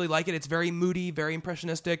always really like it. It's very moody, very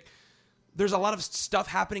impressionistic. There's a lot of stuff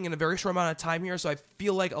happening in a very short amount of time here, so I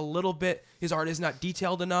feel like a little bit his art is not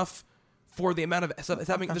detailed enough for the amount of stuff it's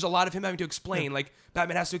happening. There's a lot of him having to explain. Like,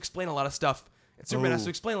 Batman has to explain a lot of stuff, and Superman has to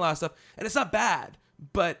explain a lot of stuff, and it's not bad,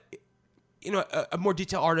 but a more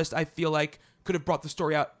detailed artist, I feel like, could have brought the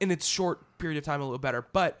story out in its short period of time a little better.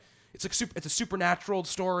 But it's a supernatural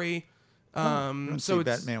story. You don't so see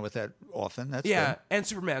it's Batman with that often. That's yeah, good. and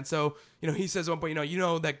Superman. So he says at one point,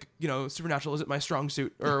 that supernatural isn't my strong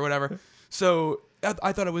suit or whatever. So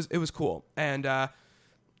I thought it was cool. And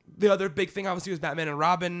the other big thing obviously was Batman and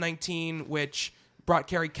Robin 19, which brought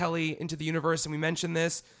Carrie Kelly into the universe, and we mentioned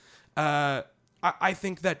this. I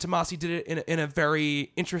think that Tomasi did it in a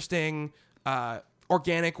very interesting,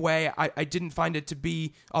 organic way. I didn't find it to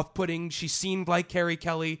be off-putting. She seemed like Carrie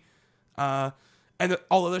Kelly. And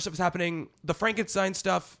all other stuff was happening. The Frankenstein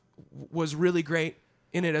stuff was really great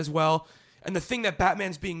in it as well. And the thing that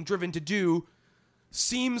Batman's being driven to do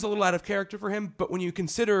seems a little out of character for him, but when you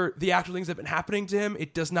consider the actual things that have been happening to him,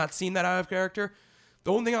 it does not seem that out of character.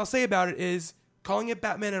 The only thing I'll say about it is calling it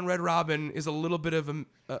Batman and Red Robin is a little bit of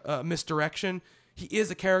a misdirection. He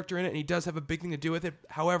is a character in it, and he does have a big thing to do with it.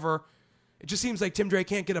 However, it just seems like Tim Drake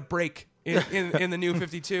can't get a break in the New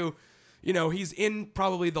 52. He's in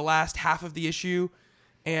probably the last half of the issue,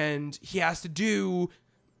 and he has to do,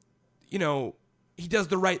 he does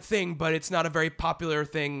the right thing, but it's not a very popular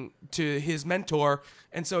thing to his mentor.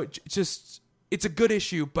 And so it's a good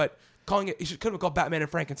issue, but he could have called Batman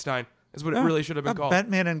and Frankenstein is what it really should have been called.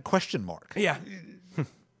 Batman and question mark. Yeah.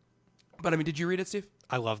 But did you read it, Steve?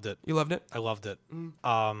 I loved it. You loved it? I loved it.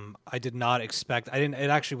 I did not expect. It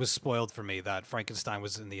actually was spoiled for me that Frankenstein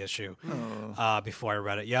was in the issue before I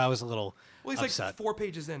read it. Yeah, I was a little he's upset. like 4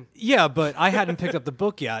 pages in. Yeah, but I hadn't picked up the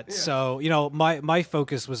book yet, so my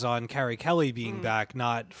focus was on Carrie Kelly being back,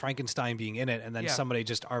 not Frankenstein being in it. And then somebody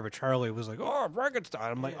just arbitrarily was like, "Oh,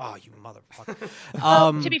 Frankenstein!" I'm like, "Oh, you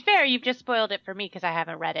motherfucker!" To be fair, you've just spoiled it for me because I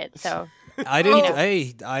haven't read it. So I didn't.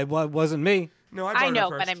 Hey, wasn't me. No, I know,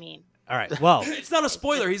 first. but I mean. All right. Well, it's not a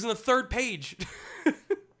spoiler. He's in the 3rd page.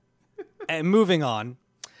 And moving on,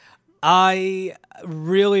 I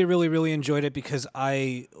really, really, really enjoyed it because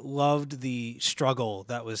I loved the struggle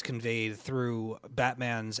that was conveyed through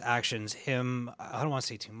Batman's actions. I don't want to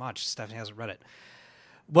say too much. Stephanie hasn't read it.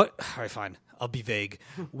 All right, fine. I'll be vague.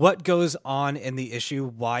 What goes on in the issue,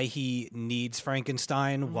 why he needs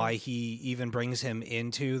Frankenstein, why he even brings him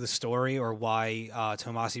into the story, or why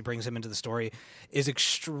Tomasi brings him into the story, is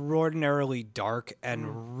extraordinarily dark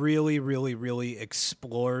and really, really, really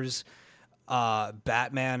explores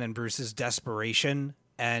Batman and Bruce's desperation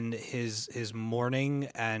and his mourning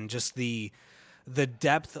and just the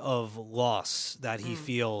depth of loss that he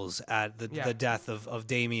feels at the death of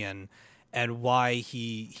Damian and why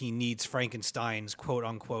he needs Frankenstein's quote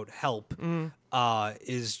unquote help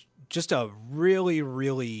is just a really,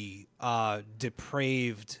 really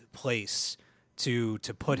depraved place to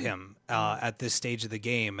put him at this stage of the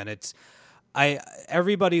game. And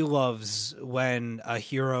everybody loves when a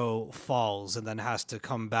hero falls and then has to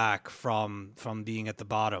come back from being at the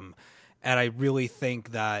bottom. And I really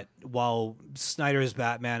think that while Snyder's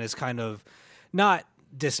Batman is kind of not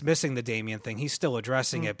dismissing the Damian thing, he's still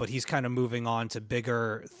addressing it, but he's kind of moving on to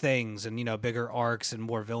bigger things and, bigger arcs and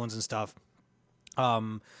more villains and stuff.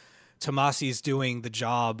 Tomasi's doing the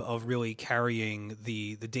job of really carrying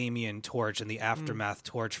the Damian torch and the Aftermath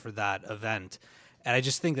torch for that event. And I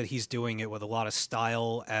just think that he's doing it with a lot of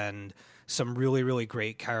style and some really, really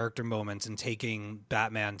great character moments and taking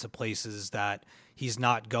Batman to places that he's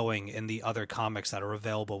not going in the other comics that are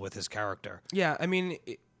available with his character. Yeah, I mean,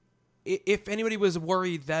 if anybody was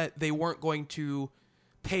worried that they weren't going to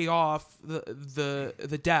pay off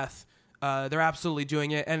the death, they're absolutely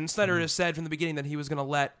doing it. And Snyder has said from the beginning that he was going to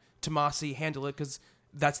let Tomasi handle it because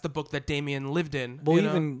that's the book that Damian lived in. Well,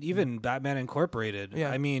 even Batman Incorporated.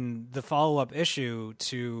 Yeah. I mean, the follow-up issue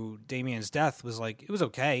to Damian's death was it was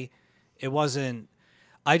okay. It wasn't.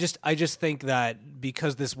 I just think that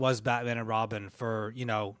because this was Batman and Robin for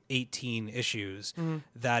 18 issues,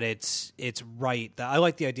 that it's right. That I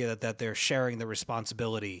like the idea that they're sharing the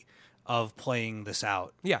responsibility of playing this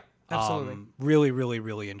out. Yeah. Absolutely. Really, really,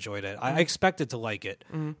 really enjoyed it. I expected to like it,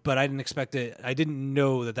 but I didn't expect it. I didn't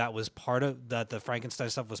know that was part of that. The Frankenstein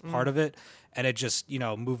stuff was part of it, and it just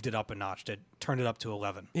moved it up a notch. It turned it up to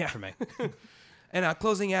 11 for me. And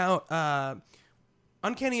closing out,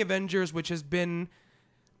 Uncanny Avengers, which has been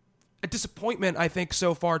a disappointment, I think,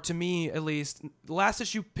 so far to me at least. The last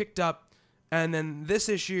issue picked up, and then this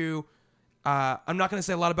issue, I'm not going to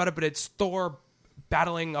say a lot about it, but it's Thor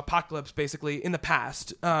battling Apocalypse, basically, in the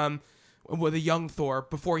past, with a young Thor,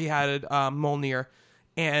 before he had Mjolnir.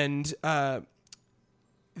 And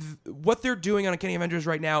what they're doing on Uncanny Avengers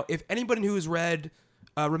right now, if anybody who has read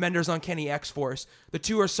Remender's Uncanny X-Force, the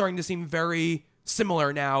two are starting to seem very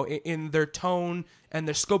similar now in their tone and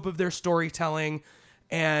the scope of their storytelling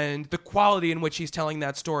and the quality in which he's telling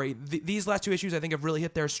that story. These last two issues, I think, have really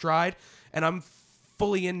hit their stride, and I'm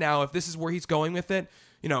fully in now if this is where he's going with it.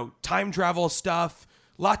 Time travel stuff,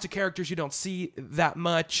 lots of characters you don't see that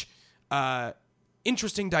much,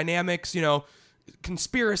 interesting dynamics,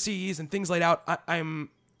 conspiracies and things laid out. I'm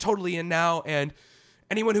totally in now, and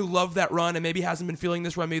anyone who loved that run and maybe hasn't been feeling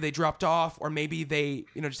this run, maybe they dropped off, or maybe they,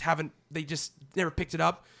 just never picked it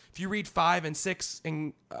up. If you read 5 and 6,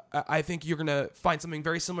 and I think you're going to find something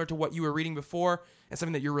very similar to what you were reading before and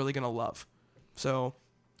something that you're really going to love. So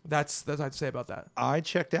that's what I'd say about that. I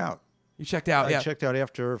checked out. You checked out, I checked out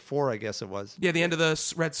after 4, I guess it was. Yeah, the end of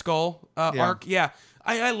the Red Skull arc. Yeah,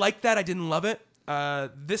 I like that. I didn't love it.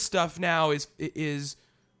 This stuff now is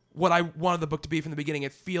what I wanted the book to be from the beginning.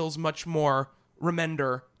 It feels much more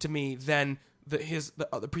Remender to me than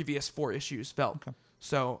the previous 4 issues felt. Okay.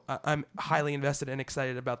 So I'm highly invested and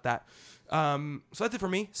excited about that. So that's it for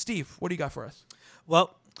me. Steve, what do you got for us?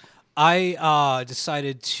 Well, I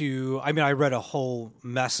decided to... I read a whole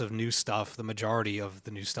mess of new stuff, the majority of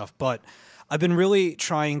the new stuff, but I've been really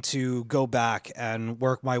trying to go back and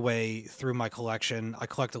work my way through my collection. I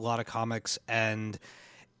collect a lot of comics, and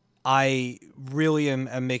I really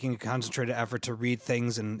am making a concentrated effort to read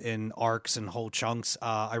things in arcs and whole chunks.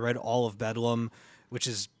 I read all of Bedlam, which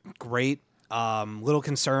is great. Little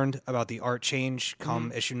concerned about the art change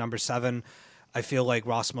come issue number 7. I feel like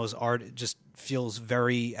Rossmo's art just feels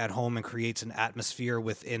very at home and creates an atmosphere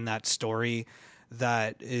within that story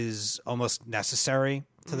that is almost necessary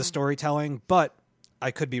to the storytelling, but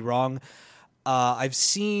I could be wrong. I've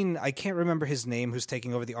seen, I can't remember his name who's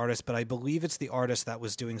taking over the artist, but I believe it's the artist that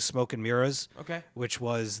was doing Smoke and Mirrors, which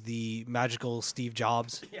was the magical Steve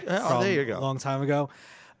Jobs from there you go. A long time ago.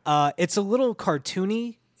 It's a little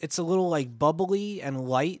cartoony. It's a little bubbly and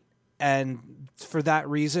light. And for that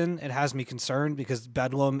reason, it has me concerned because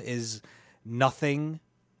Bedlam is nothing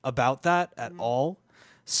about that at all.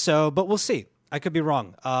 So, but we'll see. I could be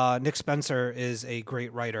wrong. Nick Spencer is a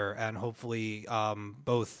great writer, and hopefully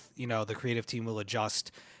both, the creative team will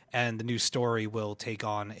adjust and the new story will take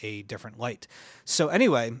on a different light. So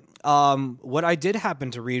anyway, what I did happen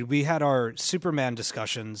to read, we had our Superman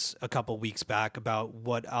discussions a couple weeks back about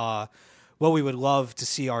what we would love to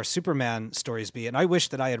see our Superman stories be. And I wish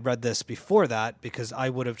that I had read this before that because I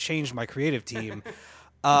would have changed my creative team.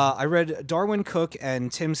 I read Darwyn Cooke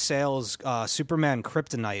and Tim Sale's Superman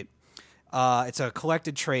Kryptonite. It's a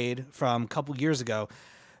collected trade from a couple years ago.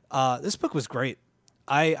 This book was great.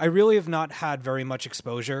 I really have not had very much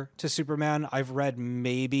exposure to Superman. I've read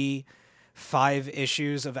maybe 5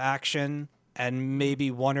 issues of action and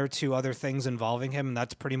maybe 1 or 2 other things involving him, and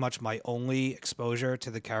that's pretty much my only exposure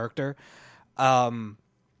to the character.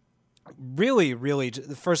 Really, really,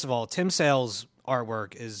 first of all, Tim Sale's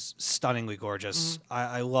artwork is stunningly gorgeous.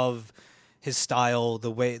 I love his style,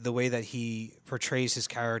 the way that he portrays his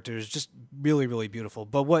characters, just really, really beautiful.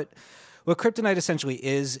 But what Kryptonite essentially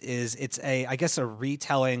is it's I guess a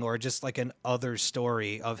retelling or just like an other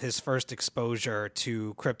story of his first exposure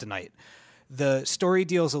to Kryptonite. The story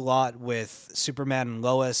deals a lot with Superman and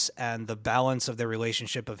Lois and the balance of their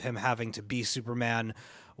relationship, of him having to be Superman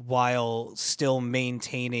while still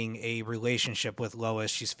maintaining a relationship with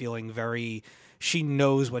Lois. She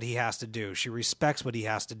knows what he has to do. She respects what he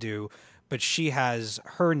has to do, but she has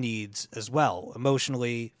her needs as well,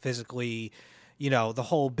 emotionally, physically, the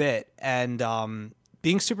whole bit. And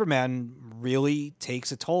being Superman really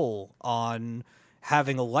takes a toll on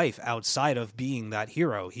having a life outside of being that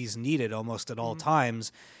hero. He's needed almost at all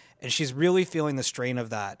times, and she's really feeling the strain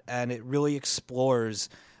of that. And it really explores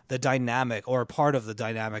the dynamic, or part of the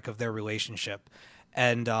dynamic, of their relationship.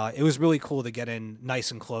 And it was really cool to get in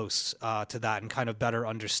nice and close to that and kind of better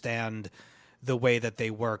understand the way that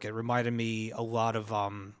they work. It reminded me a lot of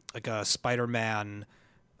like a Spider-Man,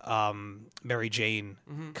 Mary Jane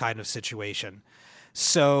kind of situation.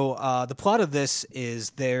 So the plot of this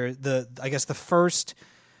is I guess the first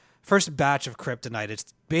batch of Kryptonite.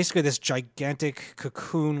 It's basically this gigantic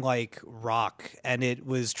cocoon-like rock, and it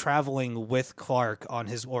was traveling with Clark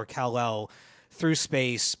or Kal-El through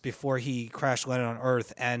space before he crash landed on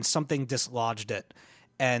Earth, and something dislodged it,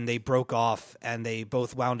 and they broke off, and they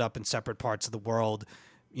both wound up in separate parts of the world.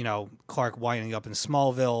 Clark winding up in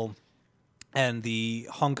Smallville, and the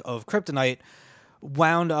hunk of Kryptonite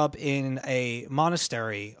wound up in a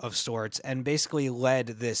monastery of sorts and basically led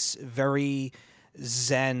this very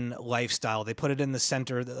Zen lifestyle. They put it in the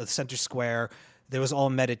center square. There was all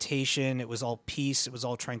meditation. It was all peace. It was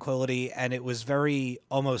all tranquility. And it was very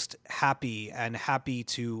almost happy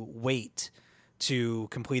to wait to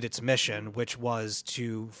complete its mission, which was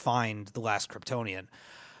to find the last Kryptonian.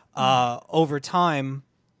 Over time,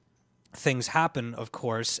 things happen, of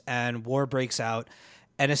course, and war breaks out.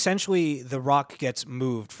 And essentially, the rock gets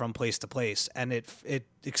moved from place to place, and it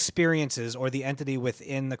experiences, or the entity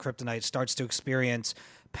within the Kryptonite starts to experience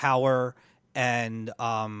power and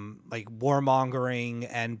like warmongering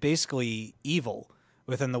and basically evil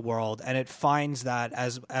within the world. And it finds that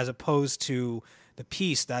as opposed to the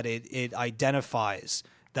peace that it identifies,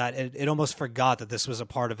 that it almost forgot that this was a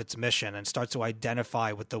part of its mission, and starts to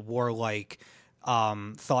identify with the warlike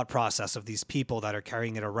thought process of these people that are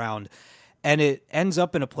carrying it around. And it ends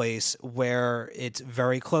up in a place where it's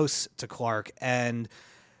very close to Clark, and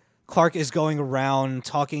Clark is going around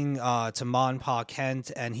talking to Ma and Pa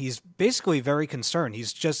Kent, and he's basically very concerned.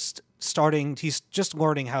 He's just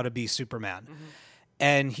learning how to be Superman.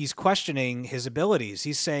 And he's questioning his abilities.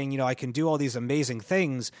 He's saying, I can do all these amazing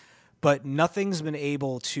things, but nothing's been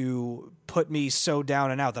able to put me so down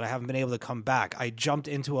and out that I haven't been able to come back. I jumped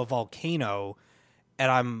into a volcano and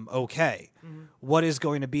I'm okay. What is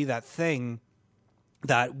going to be that thing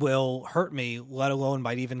that will hurt me, let alone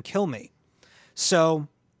might even kill me? So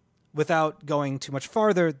without going too much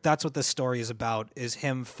farther, that's what this story is about, is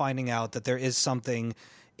him finding out that there is something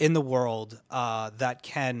in the world that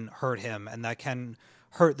can hurt him and that can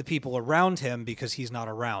hurt the people around him because he's not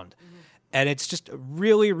around. And it's just a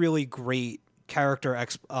really, really great character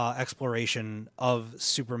exploration of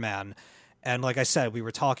Superman. And like I said, we were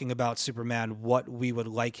talking about Superman, what we would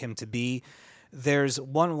like him to be. There's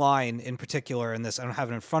one line in particular in this, I don't have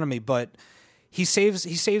it in front of me, but he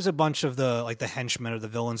saves a bunch of the henchmen or the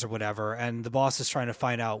villains or whatever, and the boss is trying to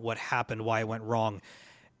find out what happened, why it went wrong.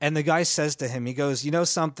 And the guy says to him, he goes, "You know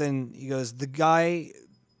something?" He goes, "The guy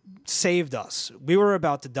saved us. We were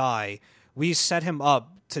about to die. We set him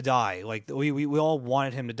up to die. Like we all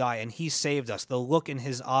wanted him to die, and he saved us." The look in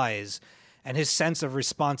his eyes and his sense of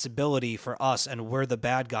responsibility for us, and we're the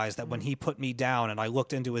bad guys, that when he put me down and I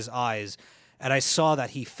looked into his eyes and I saw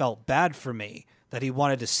that he felt bad for me, that he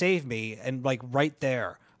wanted to save me, and like right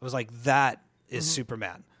there, I was like, that is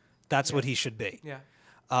Superman. That's what he should be. Yeah.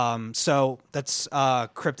 So that's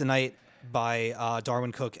Kryptonite by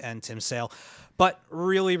Darwyn Cooke and Tim Sale. But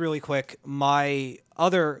really, really quick, my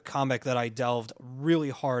other comic that I delved really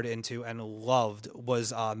hard into and loved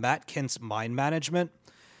was Matt Kint's Mind Management,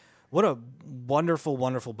 What a wonderful,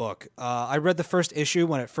 wonderful book. I read the first issue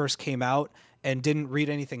when it first came out and didn't read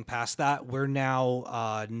anything past that. We're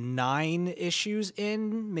now 9 issues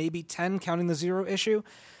in, maybe 10, counting the 0 issue.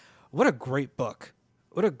 What a great book.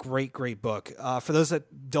 What a great, great book. For those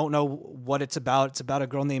that don't know what it's about a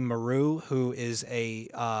girl named Maru who is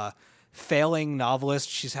a failing novelist.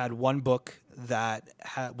 She's had one book that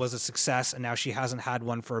was a success, and now she hasn't had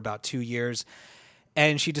one for about 2 years.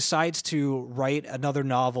 And she decides to write another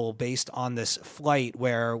novel based on this flight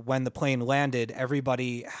where when the plane landed,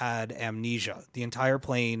 everybody had amnesia. The entire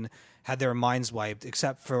plane had their minds wiped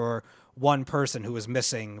except for one person who was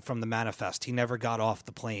missing from the manifest. He never got off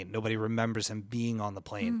the plane. Nobody remembers him being on the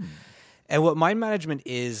plane. And what mind management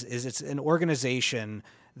is it's an organization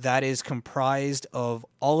that is comprised of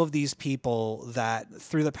all of these people that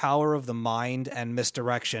through the power of the mind and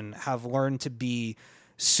misdirection have learned to be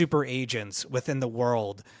super agents within the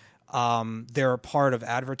world. They're a part of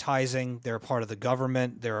advertising. They're a part of the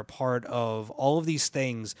government. They're a part of all of these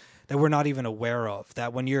things that we're not even aware of.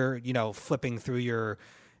 That when you're, flipping through your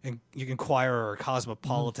Inquirer or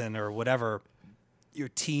Cosmopolitan or whatever, your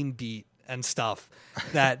Teen Beat and stuff,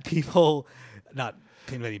 that people, not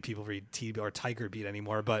many people read Teen or Tiger Beat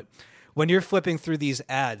anymore, but when you're flipping through these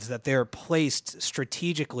ads, that they're placed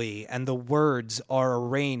strategically and the words are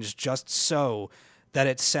arranged just so that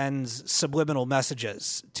it sends subliminal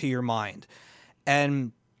messages to your mind.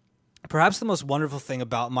 And perhaps the most wonderful thing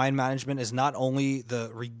about mind management is not only the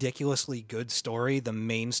ridiculously good story, the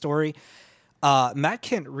main story. Matt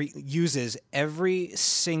Kent uses every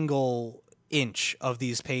single inch of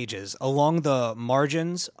these pages. Along the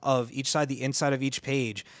margins of each side, the inside of each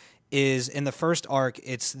page is, in the first arc,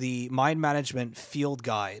 it's the mind management field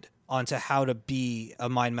guide onto how to be a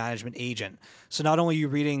mind management agent. So not only are you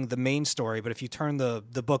reading the main story, but if you turn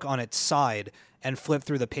the book on its side and flip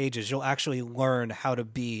through the pages, you'll actually learn how to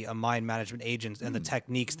be a mind management agent and the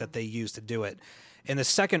techniques that they use to do it. In the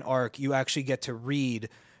second arc, you actually get to read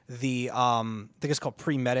the, I think it's called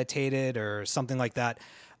Premeditated or something like that,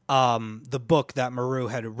 the book that Maru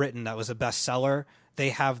had written that was a bestseller.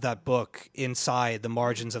 They have that book inside the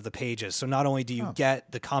margins of the pages. So not only do you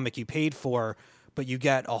get the comic you paid for, but you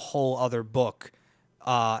get a whole other book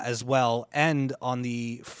as well. And on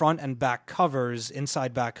the front and back covers,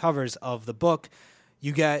 inside back covers of the book,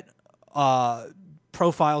 you get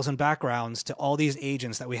profiles and backgrounds to all these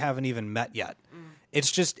agents that we haven't even met yet.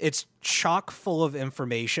 It's chock full of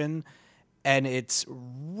information, and it's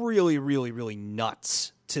really, really, really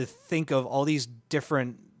nuts to think of all these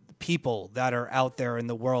different people that are out there in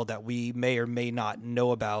the world that we may or may not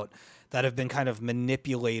know about that have been kind of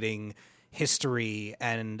manipulating history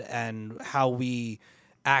and how we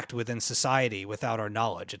act within society without our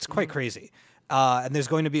knowledge. It's quite crazy. And there's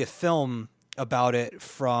going to be a film about it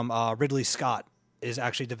from Ridley Scott is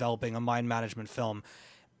actually developing a mind management film.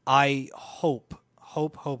 I hope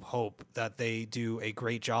that they do a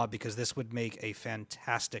great job, because this would make a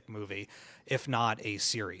fantastic movie, if not a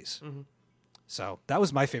series. So that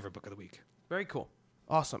was my favorite book of the week. Very cool.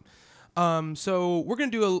 Awesome. So we're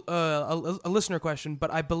going to do a listener question, but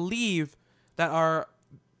I believe that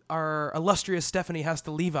our illustrious Stephanie has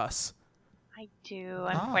to leave us. I do,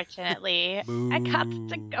 unfortunately. I got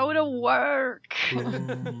to go to work.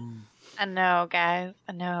 I know, guys.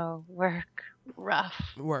 I know. Work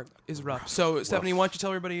is rough. So, Stephanie, why don't you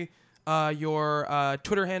tell everybody your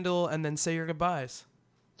Twitter handle and then say your goodbyes?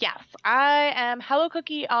 Yes, I am Hello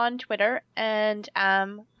Cookie on Twitter, and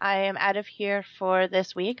I am out of here for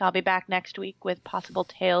this week. I'll be back next week with possible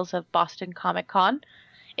tales of Boston Comic Con.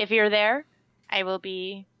 If you're there, I will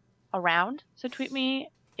be around, so tweet me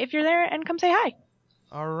if you're there and come say hi.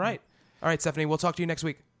 All right, Stephanie, we'll talk to you next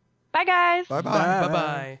week. Bye, guys. Bye-bye.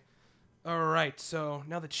 Bye-bye. All right, so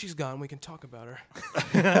now that she's gone, we can talk about her.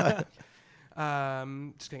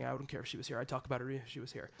 Just kidding. I wouldn't care if she was here. I'd talk about her if she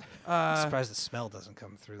was here. I'm surprised the smell doesn't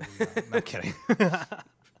come through. I'm kidding.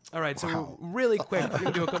 All right, so really quick, we're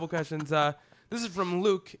going to do a couple questions. This is from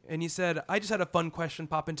Luke, and he said, I just had a fun question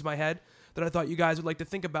pop into my head that I thought you guys would like to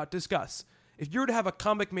think about, discuss. If you were to have a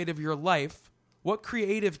comic made of your life, what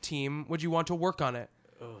creative team would you want to work on it?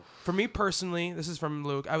 For me personally, this is from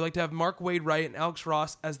Luke, I would like to have Mark Wade Wright and Alex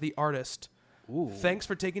Ross as the artist. Ooh. Thanks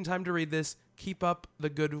for taking time to read this. Keep up the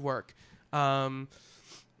good work.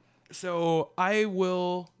 So I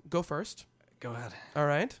will go first. Go ahead. All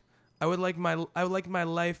right. I would like my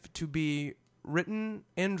life to be written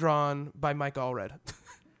and drawn by Mike Allred.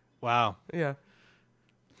 Wow. Yeah.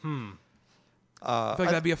 I feel like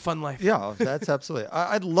that'd be a fun life. Yeah, that's absolutely.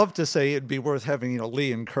 I'd love to say it'd be worth having,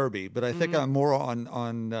 Lee and Kirby, but I think I'm more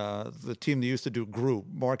on the team that used to do Group,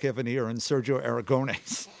 Mark Evanier and Sergio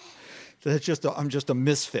Aragones. I'm just a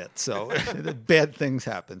misfit. So bad things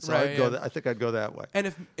happen. So Right, I think I'd go that way.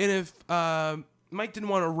 And if Mike didn't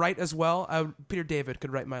want to write as well, Peter David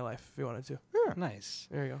could write my life if he wanted to. Nice.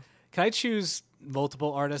 There you go. Can I choose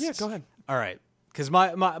multiple artists? Yeah, go ahead. All right. Because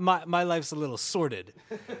my life's a little sorted.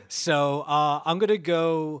 So I'm going to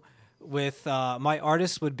go with my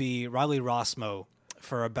artist would be Riley Rossmo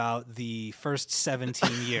for about the first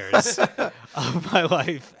 17 years of my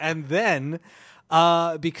life. And then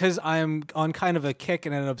because I'm on kind of a kick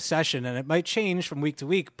and an obsession, and it might change from week to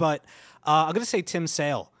week, but I'm going to say Tim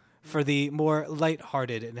Sale for the more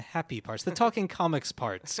lighthearted and happy parts. The talking comics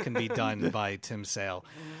parts can be done by Tim Sale.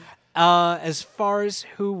 As far as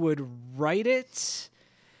who would write it,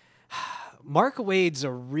 Mark Waid's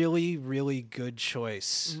a really, really good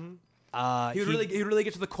choice. He would really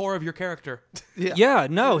get to the core of your character. Yeah,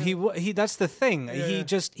 no, he that's the thing.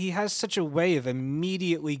 He has such a way of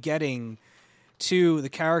immediately getting to the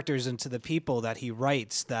characters and to the people that he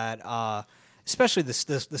writes that especially the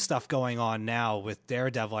stuff going on now with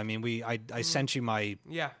Daredevil. I mean, I sent you my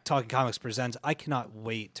Talking Comics Presents. I cannot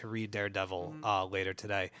wait to read Daredevil later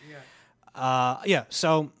today.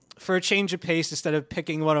 So for a change of pace, instead of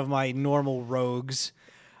picking one of my normal rogues,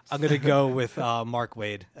 I'm going to go with Mark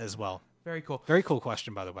Waid as well. Very cool. Very cool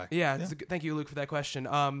question, by the way. Yeah. Thank you, Luke, for that question.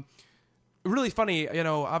 Really funny,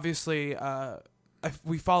 obviously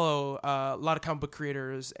we follow a lot of comic book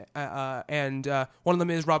creators, and one of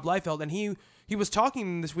them is Rob Liefeld, and he was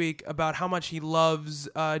talking this week about how much he loves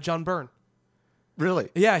John Byrne. Really?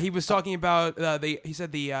 Yeah, he was talking about he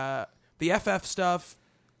said the FF stuff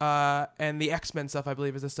and the X-Men stuff, I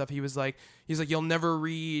believe, is the stuff he's like you'll never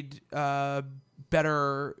read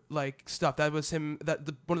better like stuff. That was him,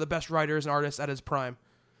 one of the best writers and artists at his prime.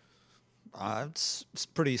 It's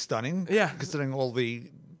pretty stunning. Yeah, considering all the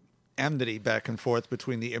enmity back and forth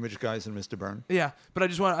between the Image guys and Mr. Byrne. Yeah, but I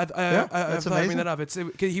just want that's I bring amazing. that up.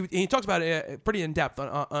 He talks about it pretty in depth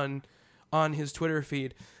on his Twitter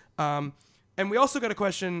feed. And we also got a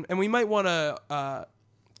question, and we might want to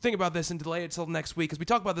think about this and delay it till next week because we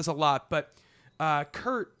talk about this a lot. But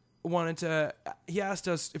Kurt he asked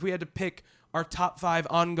us if we had to pick our top 5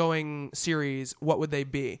 ongoing series, what would they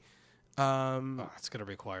be? It's going to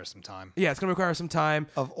require some time. Yeah, it's going to require some time.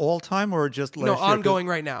 Of all time or just last No, year? ongoing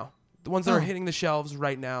right now. The ones that are hitting the shelves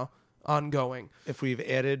right now, ongoing. If we've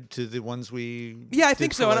added to the ones we I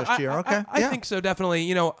think so. last year. Okay. I think so,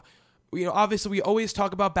 definitely. Obviously we always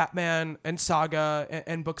talk about Batman and Saga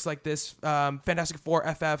and books like this, Fantastic Four,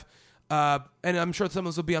 FF, and I'm sure some of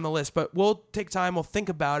those will be on the list, but we'll take time, we'll think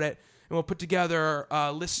about it, and we'll put together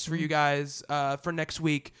lists for you guys for next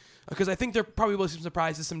week, because I think there probably will be some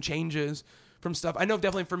surprises, some changes from stuff. I know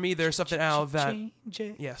definitely for me there's stuff now that...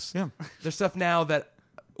 Yes. Yeah. There's stuff now that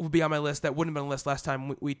will be on my list that wouldn't have been on the list last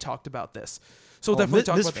time we talked about this. So we'll definitely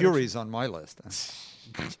talk Miss about Fury's on my list.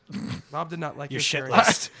 Bob did not like your Miss shit Fury.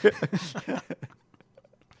 list.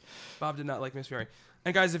 Bob did not like Miss Fury.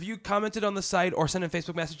 And guys, if you commented on the site or sent in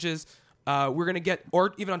Facebook messages, we're going to get,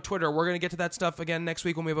 or even on Twitter, we're going to get to that stuff again next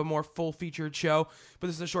week when we have a more full featured show. But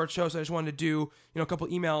this is a short show, so I just wanted to do a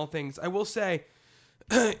couple email things. I will say,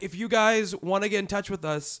 if you guys want to get in touch with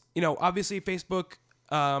us, obviously Facebook,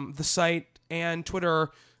 the site, and Twitter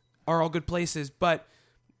are all good places. But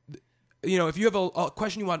if you have a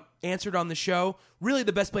question you want answered on the show, really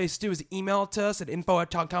the best place to do is email it to us at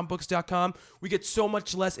info@talkcomicbooks.com. We get so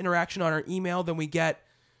much less interaction on our email than we get,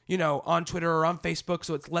 on Twitter or on Facebook,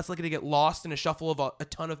 so it's less likely to get lost in a shuffle of a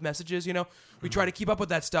ton of messages, We try to keep up with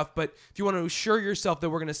that stuff, but if you want to assure yourself that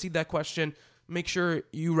we're going to see that question, make sure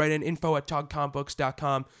you write in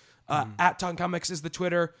info@talkcomicbooks.com. At Talking Comics is the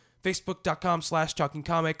Twitter,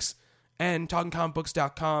 facebook.com/talkingcomics, and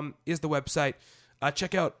talkingcomicbooks.com is the website.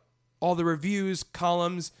 Check out all the reviews,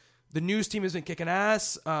 columns. The news team has been kicking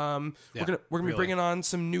ass. We're gonna be bringing on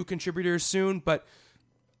some new contributors soon, but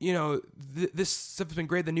this stuff has been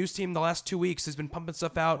great. The news team the last 2 weeks has been pumping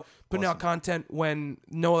stuff out, putting out content when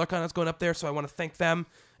no other content's going up there. So I want to thank them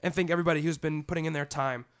and thank everybody who's been putting in their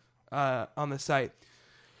time on the site.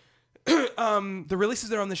 The releases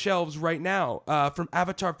that are on the shelves right now from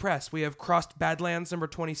Avatar Press, we have Crossed Badlands number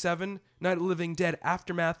 27, Night of the Living Dead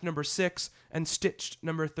Aftermath number 6, and Stitched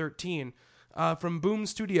number 13. From Boom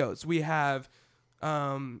Studios, we have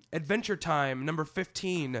Adventure Time number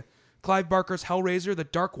 15, Clive Barker's Hellraiser: The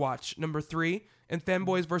Dark Watch number 3, and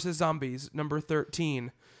Fanboys vs. Zombies number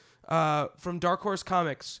 13. From Dark Horse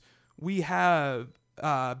Comics, we have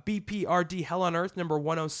BPRD Hell on Earth number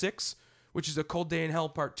 106, which is A Cold Day in Hell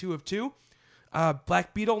Part 2 of 2.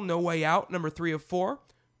 Black Beetle No Way Out number 3 of 4.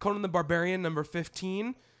 Conan the Barbarian number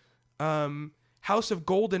 15. House of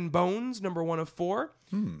Gold and Bones number 1 of 4.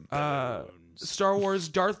 Bones. Star Wars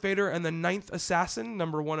Darth Vader and the Ninth Assassin,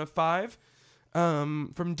 number 1 of 5.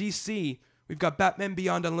 From DC, we've got Batman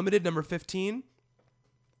Beyond Unlimited, number 15.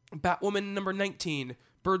 Batwoman, number 19.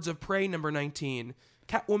 Birds of Prey, number 19.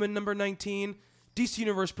 Catwoman, number 19. DC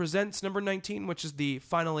Universe Presents, number 19, which is the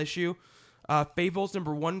final issue. Fables,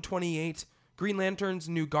 number 128. Green Lanterns,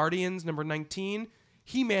 New Guardians, number 19.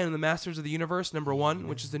 He-Man and the Masters of the Universe, number 1,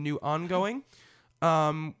 which is the new ongoing.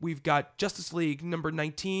 We've got Justice League, number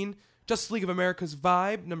 19. Justice League of America's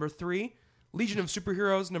Vibe, number 3. Legion of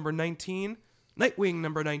Superheroes, number 19. Nightwing,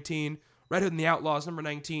 number 19. Red Hood and the Outlaws, number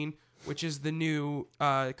 19, which is the new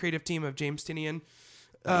creative team of James Tynion.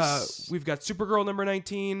 Nice. We've got Supergirl, number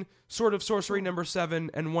 19. Sword of Sorcery, number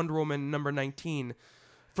 7. And Wonder Woman, number 19.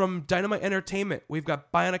 From Dynamite Entertainment, we've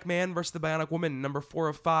got Bionic Man vs. the Bionic Woman, number 4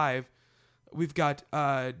 of 5. We've got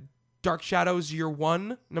Dark Shadows Year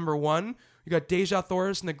 1, number 1. We've got Deja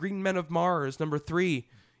Thoris and the Green Men of Mars, number 3.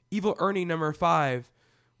 Evil Ernie, number 5.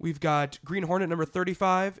 We've got Green Hornet, number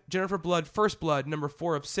 35. Jennifer Blood, First Blood, number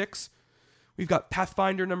 4 of 6. We've got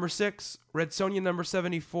Pathfinder, number 6. Red Sonja, number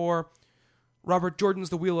 74. Robert Jordan's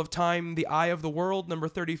The Wheel of Time, The Eye of the World, number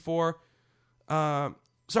 34.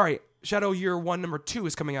 Shadow Year 1, number 2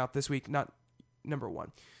 is coming out this week, not number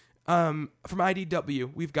 1. From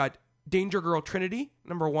IDW, we've got Danger Girl Trinity,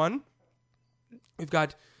 number 1. We've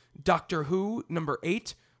got Doctor Who, number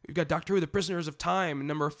 8. We've got Doctor Who, The Prisoners of Time,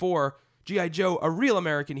 number 4. G.I. Joe, A Real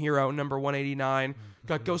American Hero, number 189. We've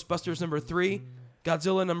got Ghostbusters, number 3.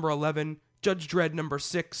 Godzilla, number 11. Judge Dredd, number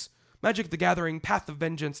 6. Magic the Gathering, Path of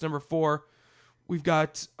Vengeance, number 4. We've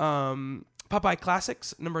got Popeye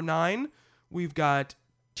Classics, number 9. We've got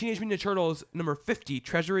Teenage Mutant Ninja Turtles, number 50,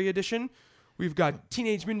 Treasury Edition. We've got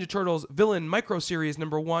Teenage Mutant Ninja Turtles Villain Micro Series,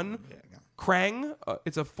 number 1. Krang,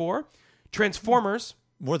 it's a 4. Transformers.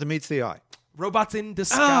 More than meets the eye. Robots in Oh,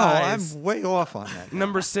 Disguise. I'm way off on that.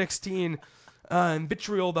 Number 16. And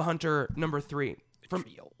Vitriol the Hunter, number 3.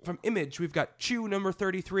 From Image, we've got Chew, number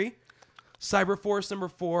 33. Cyberforce, number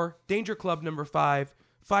 4. Danger Club, number 5.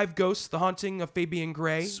 Five Ghosts, The Haunting of Fabian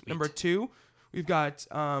Gray, number 2. We've got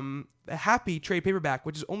a Happy trade paperback,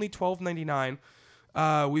 which is only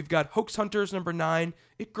 $12.99. We've got Hoax Hunters, number 9.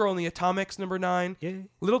 It Girl and the Atomics, number 9. Yay.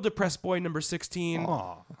 Little Depressed Boy, number 16.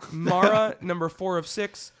 Aw. Mara, number 4 of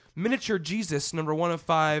 6. Miniature Jesus, number 1 of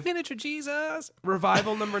 5. Miniature Jesus.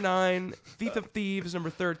 Revival, number 9. Thief of Thieves, number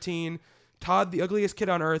 13. Todd, the Ugliest Kid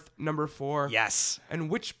on Earth, number 4. Yes.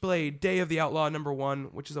 And Witchblade, Day of the Outlaw, number 1,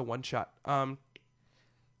 which is a one-shot. From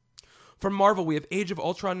Marvel, we have Age of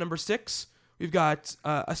Ultron, number 6. We've got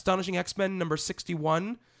Astonishing X-Men, number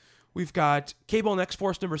 61. We've got Cable and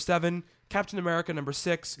X-Force, number 7. Captain America, number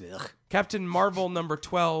 6. Ugh. Captain Marvel, number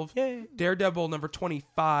 12. Yay. Daredevil, number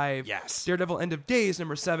 25. Yes. Daredevil End of Days,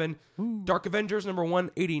 number 7. Dark Avengers, number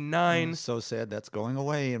 189. So sad that's going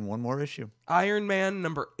away in one more issue. Iron Man,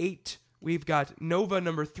 number 8. We've got Nova,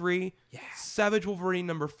 number 3. Yeah. Savage Wolverine,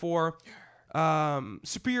 number 4.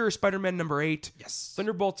 Superior Spider-Man, number 8. Yes.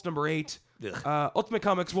 Thunderbolts, number 8. Ugh. Ultimate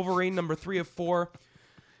Comics Wolverine, number 3 of 4.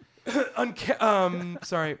 Venom,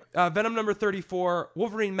 number 34.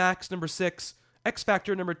 Wolverine Max, number 6. X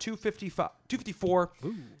Factor, number 254.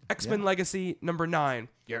 X-Men Legacy, number 9.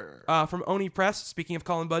 From Oni Press, speaking of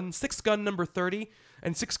Colin Budden, Six Gun, number 30.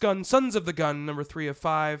 And Six Gun Sons of the Gun, number 3 of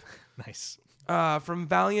 5. Nice. From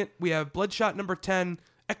Valiant, we have Bloodshot, number 10.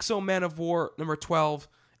 Exo Man of War, number 12.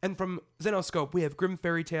 And from Zenoscope, we have Grim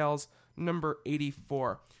Fairy Tales, number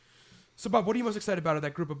 84. So, Bob, what are you most excited about of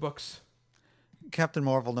that group of books? Captain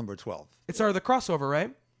Marvel number 12. It's the crossover,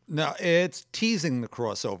 right? No, it's teasing the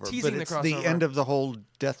crossover. Teasing but the it's crossover. the end of the whole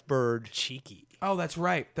Deathbird. Cheeky. Oh, that's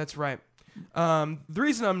right. That's right. The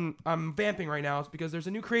reason I'm vamping right now is because there's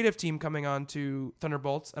a new creative team coming on to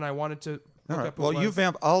Thunderbolts, and I wanted to All look right. up who Well, it was. you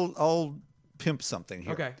vamp. I'll pimp something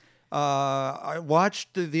here. Okay. I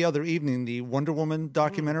watched the other evening the Wonder Woman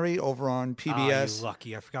documentary over on PBS. You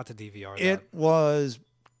lucky. I forgot to DVR that. It was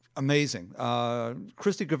amazing.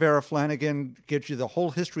 Christy Guevara Flanagan gives you the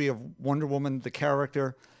whole history of Wonder Woman, the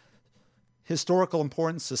character, historical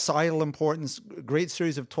importance, societal importance, great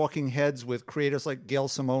series of talking heads with creators like Gail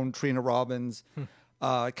Simone, Trina Robbins,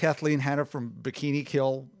 Kathleen Hanna from Bikini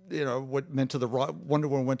Kill, what meant to the Wonder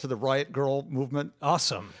Woman went to the Riot Girl movement.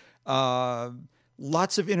 Awesome.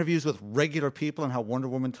 Lots of interviews with regular people and how Wonder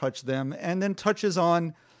Woman touched them, and then touches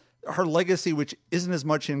on her legacy, which isn't as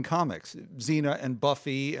much in comics. Xena and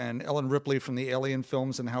Buffy and Ellen Ripley from the Alien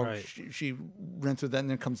films, and how Right. she ran through that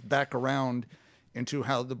and then comes back around into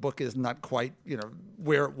how the book is not quite,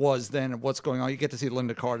 where it was then and what's going on. You get to see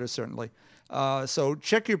Linda Carter, certainly. So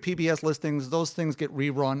check your PBS listings. Those things get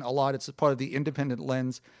rerun a lot. It's a part of the independent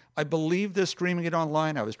lens. I believe they're streaming it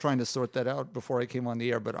online. I was trying to sort that out before I came on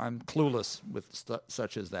the air, but I'm clueless with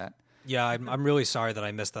such as that. Yeah, I'm really sorry that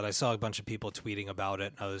I missed that. I saw a bunch of people tweeting about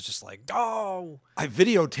it. I was just like, oh. I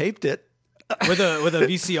videotaped it. With a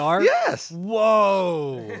VCR? Yes.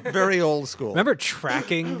 Whoa. Very old school. Remember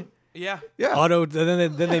tracking? Yeah. Yeah. Auto.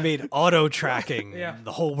 Then they made auto tracking. Yeah.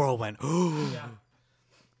 The whole world went, ooh.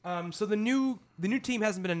 So the new team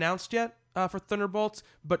hasn't been announced yet for Thunderbolts,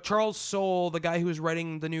 but Charles Soule, the guy who is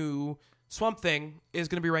writing the new Swamp Thing, is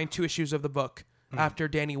going to be writing 2 issues of the book after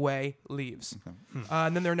Danny Way leaves. Okay.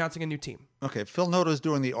 And then they're announcing a new team. Okay, Phil Noto's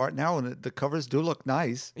doing the art now, and the covers do look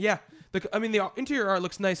nice. Yeah. The interior art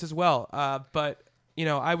looks nice as well, but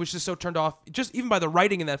I was just so turned off, just even by the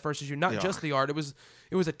writing in that first issue, not just the art. It was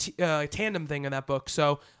a tandem thing in that book,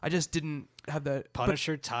 so I just didn't have the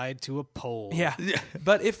Punisher tied to a pole. Yeah.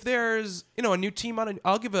 But if there's a new team on it,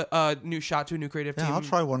 I'll give a new shot to a new creative team. Yeah, I'll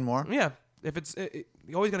try one more. Yeah, if it's you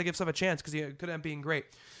always got to give stuff a chance because it could end up being great.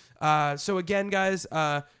 So again, guys,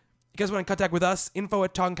 you guys want in contact with us?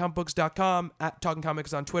 info@talkingcomicbooks.com,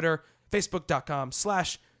 @talkingcomics on Twitter,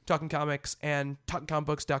 facebook.com/talkingcomics, and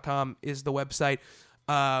talkingcomicbooks.com is the website.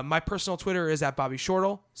 My personal Twitter is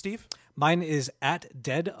 @BobbyShortle. Steve? Mine is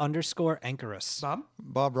 @dead_Anchorus. Bob?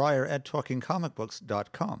 Bob Ryer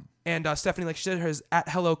 @talkingcomicbooks.com. And Stephanie, like she said, is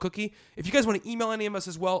 @HelloCookie. If you guys want to email any of us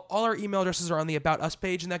as well, all our email addresses are on the About Us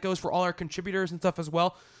page, and that goes for all our contributors and stuff as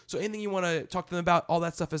well. So anything you want to talk to them about, all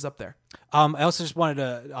that stuff is up there. I also just wanted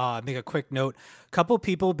to make a quick note. A couple of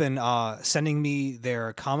people have been sending me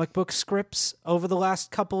their comic book scripts over the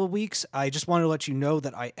last couple of weeks. I just wanted to let you know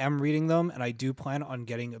that I am reading them, and I do plan on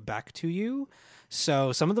getting back to you.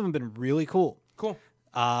 So some of them have been really cool. Cool.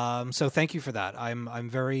 So thank you for that. I'm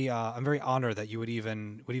very honored that you would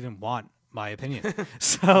even want my opinion.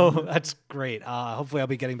 So that's great. Hopefully I'll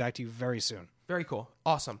be getting back to you very soon. Very cool.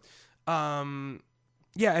 Awesome.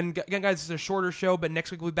 Yeah, and again, guys, it's a shorter show, but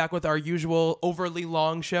next week we'll be back with our usual overly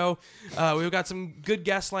long show. We've got some good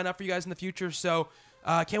guests lined up for you guys in the future, so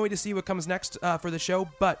can't wait to see what comes next for the show.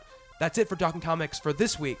 But that's it for Talking Comics for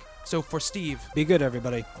this week. So for Steve, be good,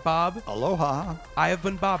 everybody. Bob, aloha. I have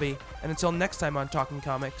been Bobby, and until next time on Talking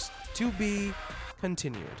Comics, to be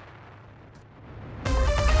continued.